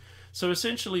 So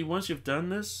essentially, once you've done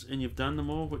this and you've done them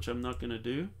all, which I'm not going to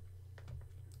do,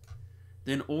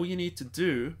 then all you need to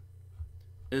do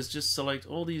is just select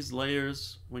all these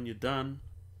layers when you're done.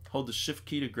 Hold the Shift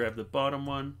key to grab the bottom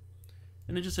one,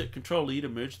 and then just hit Control E to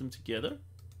merge them together.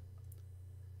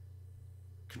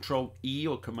 Control E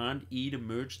or Command E to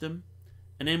merge them,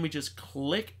 and then we just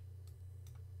click,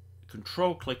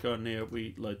 Control click on there,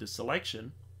 we load the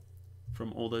selection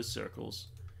from all those circles,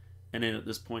 and then at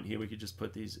this point here we could just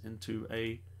put these into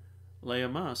a layer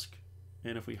mask.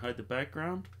 And if we hide the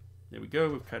background, there we go,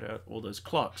 we've cut out all those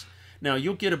clocks. Now,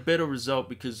 you'll get a better result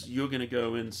because you're going to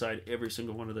go inside every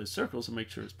single one of those circles and make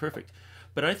sure it's perfect.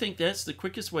 But I think that's the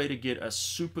quickest way to get a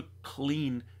super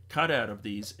clean cutout of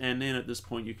these. And then at this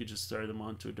point, you could just throw them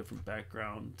onto a different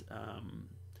background.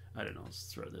 I don't know, let's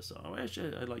throw this on. Oh,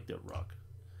 actually, I like that rock.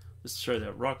 Let's throw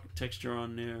that rock texture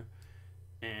on there.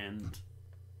 And,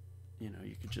 you know,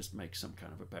 you could just make some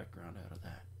kind of a background out of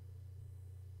that.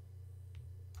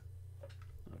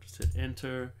 I'll just hit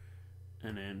enter.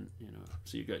 And then, you know,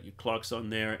 so you got your clocks on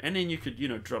there. And then you could, you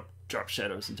know, drop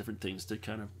shadows and different things to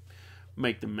kind of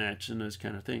make them match and those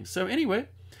kind of things. So anyway,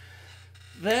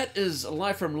 that is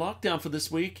Live from Lockdown for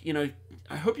this week. You know,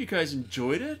 I hope you guys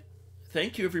enjoyed it.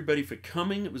 Thank you, everybody, for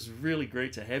coming. It was really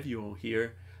great to have you all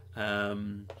here.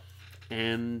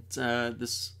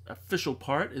 This official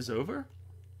part is over.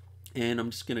 And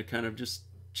I'm just going to kind of just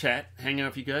chat, hang out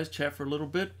with you guys, chat for a little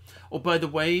bit. Oh, by the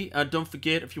way, don't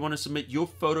forget, if you want to submit your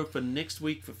photo for next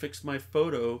week for Fix My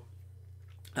Photo,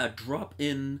 drop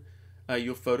in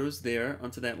your photos there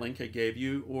onto that link I gave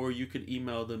you, or you could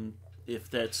email them if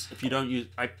you don't use.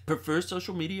 I prefer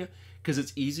social media because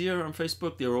it's easier on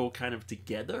Facebook. They're all kind of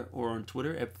together, or on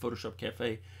Twitter at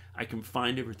photoshopCAFE. I can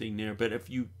find everything there. But if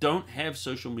you don't have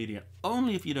social media,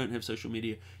 only if you don't have social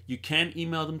media, you can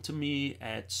email them to me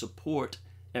at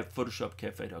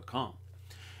support@photoshopcafe.com.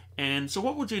 And so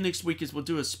what we'll do next week is we'll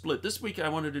do a split. This week I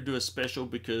wanted to do a special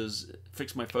because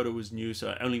Fix My Photo was new, so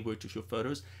I only worked with your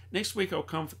photos. Next week I'll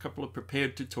come with a couple of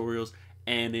prepared tutorials,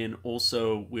 and then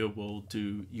also we will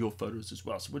do your photos as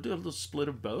well. So we'll do a little split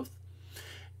of both.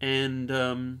 And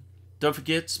don't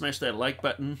forget, smash that like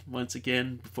button once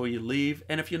again before you leave.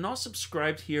 And if you're not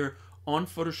subscribed here on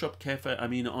Photoshop Cafe, I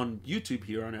mean on YouTube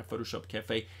here on our Photoshop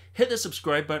Cafe, hit the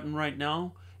subscribe button right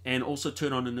now. And also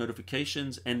turn on the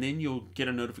notifications, and then you'll get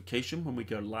a notification when we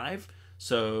go live.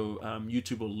 So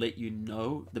YouTube will let you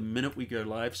know the minute we go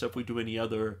live. So if we do any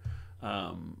other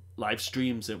live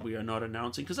streams that we are not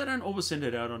announcing, because I don't always send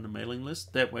it out on the mailing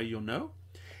list, that way you'll know.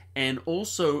 And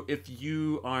also, if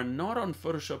you are not on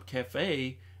Photoshop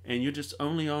Cafe and you're just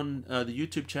only on the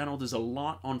YouTube channel, there's a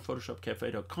lot on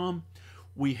photoshopcafe.com.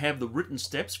 We have the written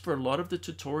steps for a lot of the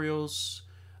tutorials.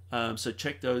 So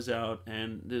check those out,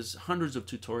 and there's hundreds of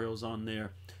tutorials on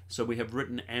there. So we have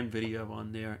written and video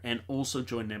on there, and also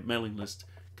join that mailing list,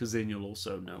 because then you'll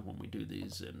also know when we do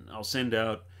these, and I'll send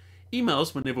out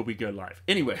emails whenever we go live.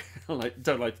 Anyway, I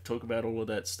don't like to talk about all of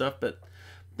that stuff, but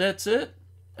that's it.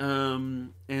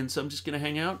 And so I'm just going to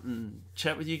hang out and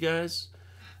chat with you guys.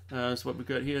 That's what we've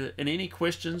got here. And any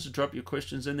questions, drop your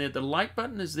questions in there. The like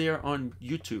button is there on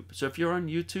YouTube. So if you're on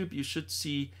YouTube, you should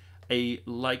see a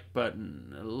like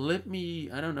button. I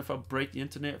don't know if I'll break the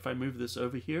internet if I move this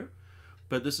over here,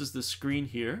 but this is the screen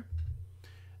here.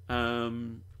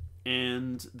 And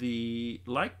the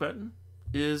like button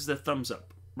is the thumbs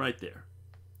up right there.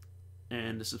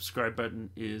 And the subscribe button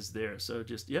is there. So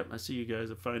just, yep, I see you guys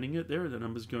are finding it there. The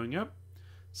number's going up.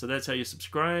 So that's how you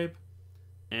subscribe.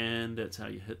 And that's how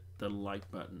you hit the like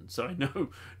button. So I know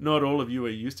not all of you are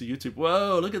used to YouTube.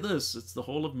 Whoa, look at this. It's the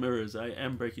Hall of Mirrors. I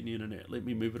am breaking the internet. Let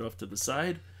me move it off to the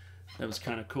side. That was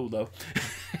kind of cool, though.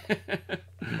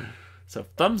 So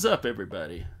thumbs up,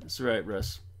 everybody. That's right,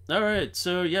 Russ. All right,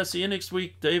 so yeah, see you next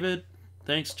week, David.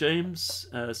 Thanks, James.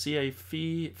 C.A.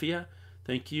 Fia,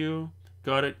 thank you.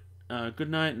 Got it. Good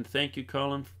night, and thank you,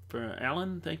 Colin. For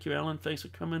Alan, thank you, Alan. Thanks for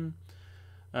coming.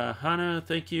 Hannah,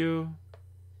 thank you.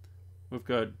 We've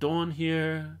got Dawn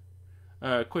here.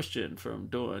 Question from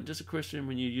Dawn. Just a question: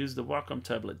 when you use the Wacom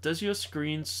tablet, does your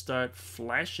screen start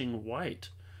flashing white?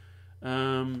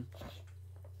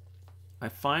 I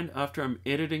find after I'm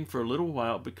editing for a little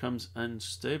while, it becomes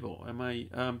unstable. Am I?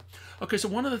 Okay, so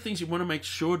one of the things you want to make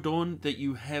sure, Dawn, that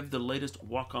you have the latest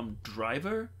Wacom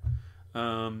driver.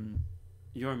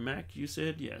 You're a Mac, you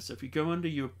said? Yeah, so if you go under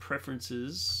your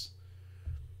preferences,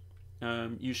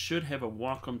 you should have a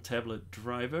Wacom tablet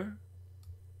driver.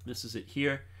 This is it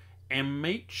here. And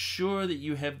make sure that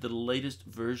you have the latest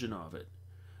version of it.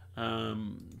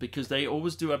 Because they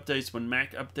always do updates when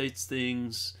Mac updates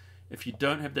things. If you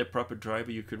don't have that proper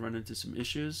driver, you could run into some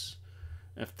issues.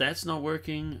 If that's not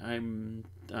working, I'm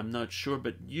not sure,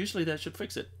 but usually that should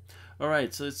fix it. All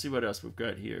right, so let's see what else we've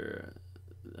got here.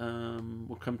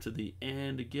 We'll come to the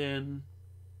end again.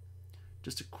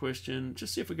 Just a question.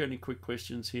 Just see if we got any quick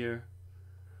questions here.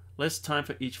 Less time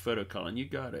for each photo, Colin. You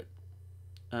got it.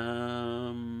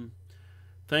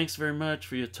 Thanks very much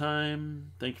for your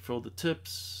time. Thank you for all the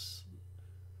tips.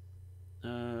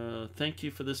 Thank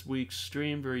you for this week's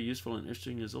stream. Very useful and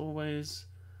interesting as always.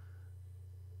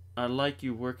 I like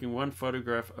you working one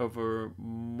photograph over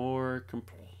more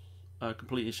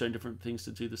completely showing different things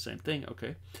to do the same thing.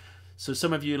 Okay. So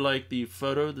some of you like the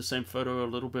photo, the same photo, a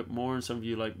little bit more, and some of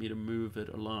you like me to move it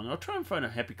along. I'll try and find a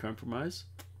happy compromise.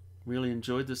 Really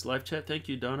enjoyed this live chat. Thank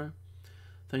you, Donna.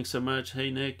 Thanks so much.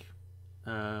 Hey, Nick.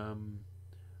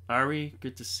 Ari,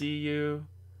 good to see you.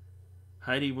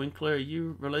 Heidi Winkler, are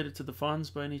you related to the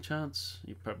Fonz by any chance?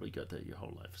 You probably got that your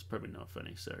whole life. It's probably not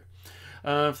funny, sorry.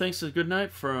 Thanks for good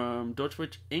night from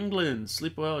Dorchwich, England.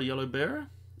 Sleep well, Yellow Bear.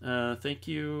 Thank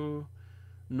you,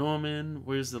 Norman.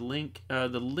 Where's the link? The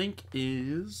link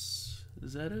is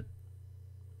that it?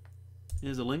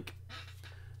 Here's a link.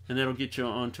 And that'll get you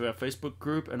onto our Facebook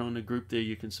group. And on the group there,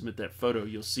 you can submit that photo.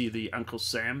 You'll see the Uncle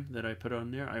Sam that I put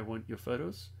on there. I want your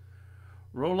photos.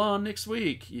 Roll on next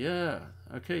week. Yeah.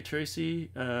 Okay, Tracy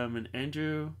and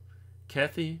Andrew,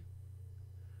 Kathy,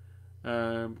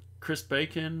 Chris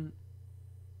Bacon,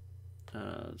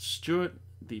 Stuart,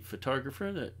 the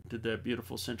photographer that did that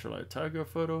beautiful Central Otago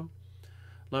photo.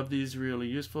 Love these, really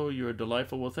useful. You're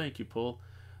delightful. Well, thank you, Paul.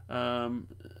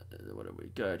 What have we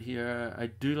got here? I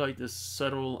do like the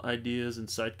subtle ideas and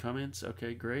side comments.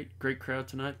 Okay, great. Great crowd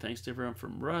tonight. Thanks to everyone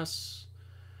from Russ.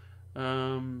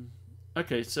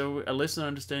 Okay, so a lesson on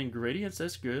understanding gradients.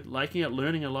 That's good. Liking it,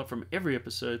 learning a lot from every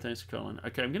episode. Thanks, Colin.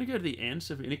 Okay, I'm going to go to the end.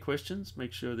 So if any questions,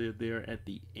 make sure they're there at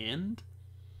the end.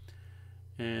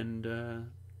 And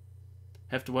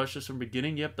have to watch this from the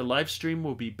beginning. Yep, the live stream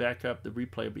will be back up. The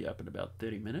replay will be up in about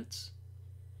 30 minutes.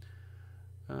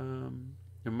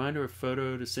 Reminder of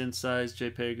photo to send size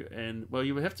JPEG, and well,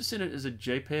 you would have to send it as a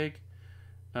JPEG,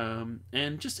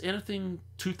 and just anything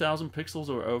 2,000 pixels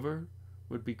or over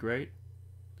would be great,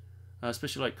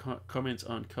 especially like comments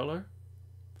on color.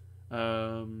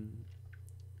 That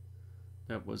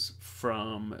was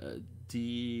from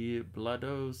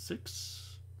DBlado6,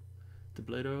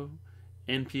 DeBlado,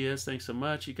 NPS. Thanks so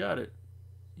much. You got it.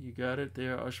 You got it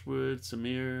there. Ashwood,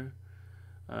 Samir,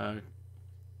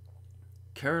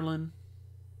 Carolyn.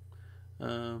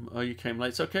 Oh, you came late.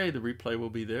 It's okay. The replay will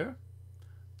be there.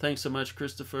 Thanks so much,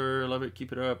 Christopher. Love it.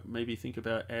 Keep it up. Maybe think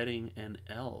about adding an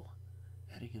L.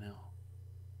 Adding an L.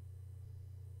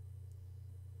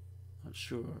 Not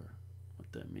sure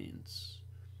what that means.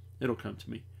 It'll come to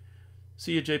me.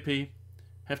 See you, JP.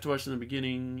 Have to watch in the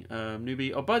beginning.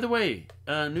 Newbie. Oh, by the way,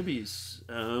 newbies.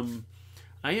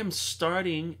 I am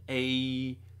starting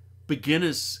a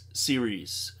beginners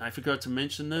series. I forgot to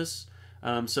mention this.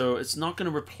 So it's not going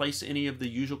to replace any of the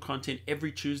usual content.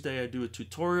 Every Tuesday I do a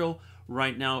tutorial.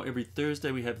 Right now, every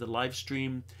Thursday we have the live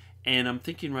stream. And I'm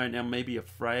thinking right now maybe a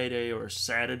Friday or a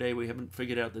Saturday. We haven't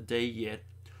figured out the day yet.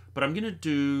 But I'm going to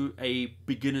do a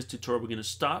beginner's tutorial. We're going to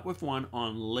start with one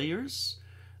on layers.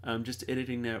 I'm just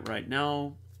editing that right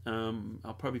now.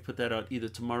 I'll probably put that out either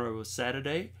tomorrow or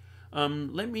Saturday.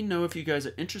 Let me know if you guys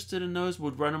are interested in those.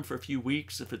 We'll run them for a few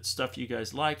weeks. If it's stuff you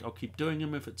guys like, I'll keep doing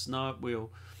them. If it's not,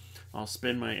 I'll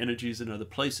spend my energies in other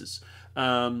places.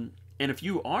 And if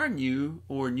you are new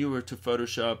or newer to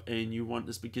Photoshop and you want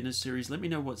this beginner series, let me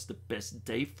know what's the best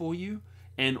day for you.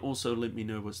 And also let me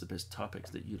know what's the best topics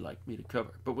that you'd like me to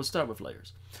cover. But we'll start with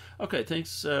layers. Okay,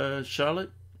 thanks,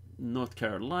 Charlotte, North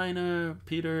Carolina,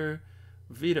 Peter,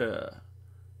 Vita.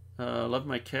 Love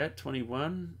my cat,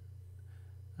 21.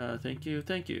 Thank you,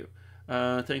 thank you.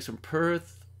 Thanks from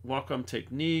Perth. Wacom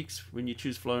techniques. When you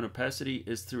choose flow and opacity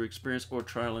is through experience or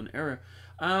trial and error.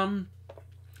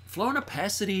 Flow and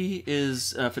opacity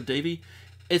is for Davey.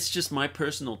 It's just my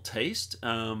personal taste.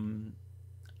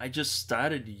 I just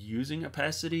started using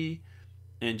opacity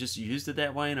and just used it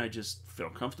that way, and I just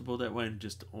felt comfortable that way and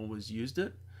just always used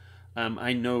it.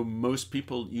 I know most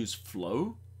people use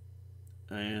flow,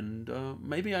 and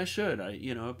maybe I should.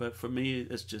 But for me,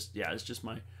 it's just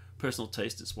my personal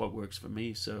taste. It's what works for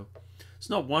me. So it's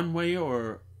not one way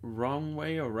or wrong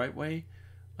way or right way.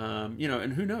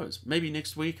 And who knows? Maybe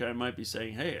next week I might be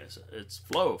saying, hey, it's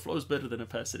flow. Flow's better than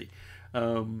opacity.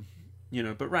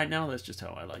 But right now that's just how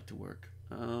I like to work.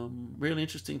 Really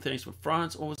interesting. Thanks for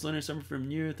France. Always learning something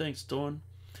from you. Thanks, Dawn.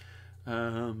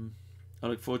 I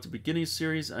look forward to beginners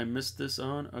series. I missed this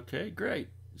on. Okay, great.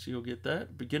 So you'll get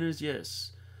that. Beginners,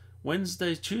 yes.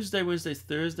 Tuesday, Wednesdays,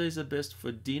 Thursdays are best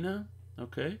for Dina.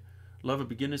 Okay. Love a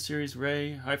beginner series,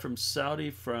 Ray. Hi from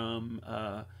Saudi, from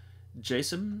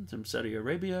Jason from Saudi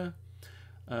Arabia.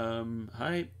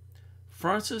 Hi.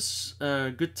 Francis,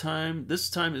 good time. This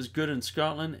time is good in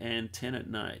Scotland and 10 at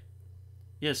night.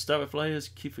 Yes, start with layers.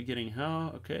 Keep forgetting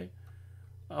how. Okay.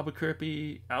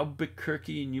 Albuquerque,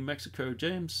 New Mexico.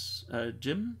 Jim.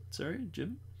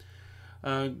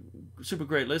 Super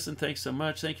great lesson. Thanks so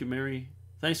much. Thank you, Mary.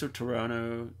 Thanks for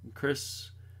Toronto.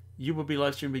 Chris, you will be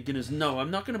live streaming beginners. No,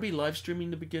 I'm not going to be live streaming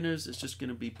the beginners. It's just going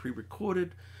to be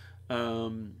pre-recorded.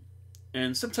 And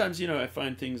sometimes, I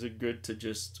find things are good to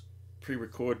just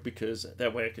pre-record because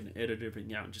that way I can edit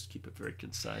everything out and just keep it very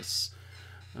concise.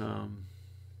 All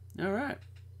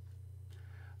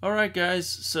right, guys.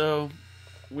 So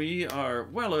we are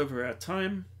well over our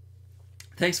time.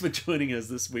 Thanks for joining us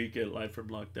this week at Live from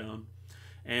Lockdown,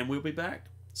 and we'll be back.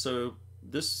 So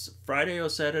this Friday or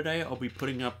Saturday, I'll be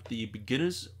putting up the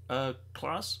beginners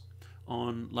class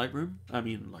on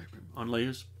on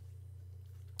Layers.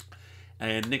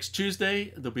 And next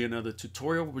Tuesday, there'll be another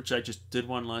tutorial, which I just did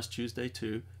one last Tuesday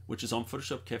too, which is on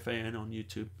photoshopCAFE and on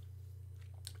YouTube.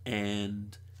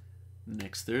 And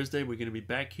next Thursday, we're going to be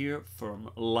back here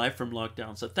live from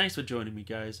Lockdown. So thanks for joining me,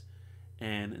 guys.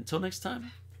 And until next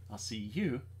time, I'll see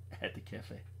you at the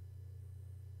cafe.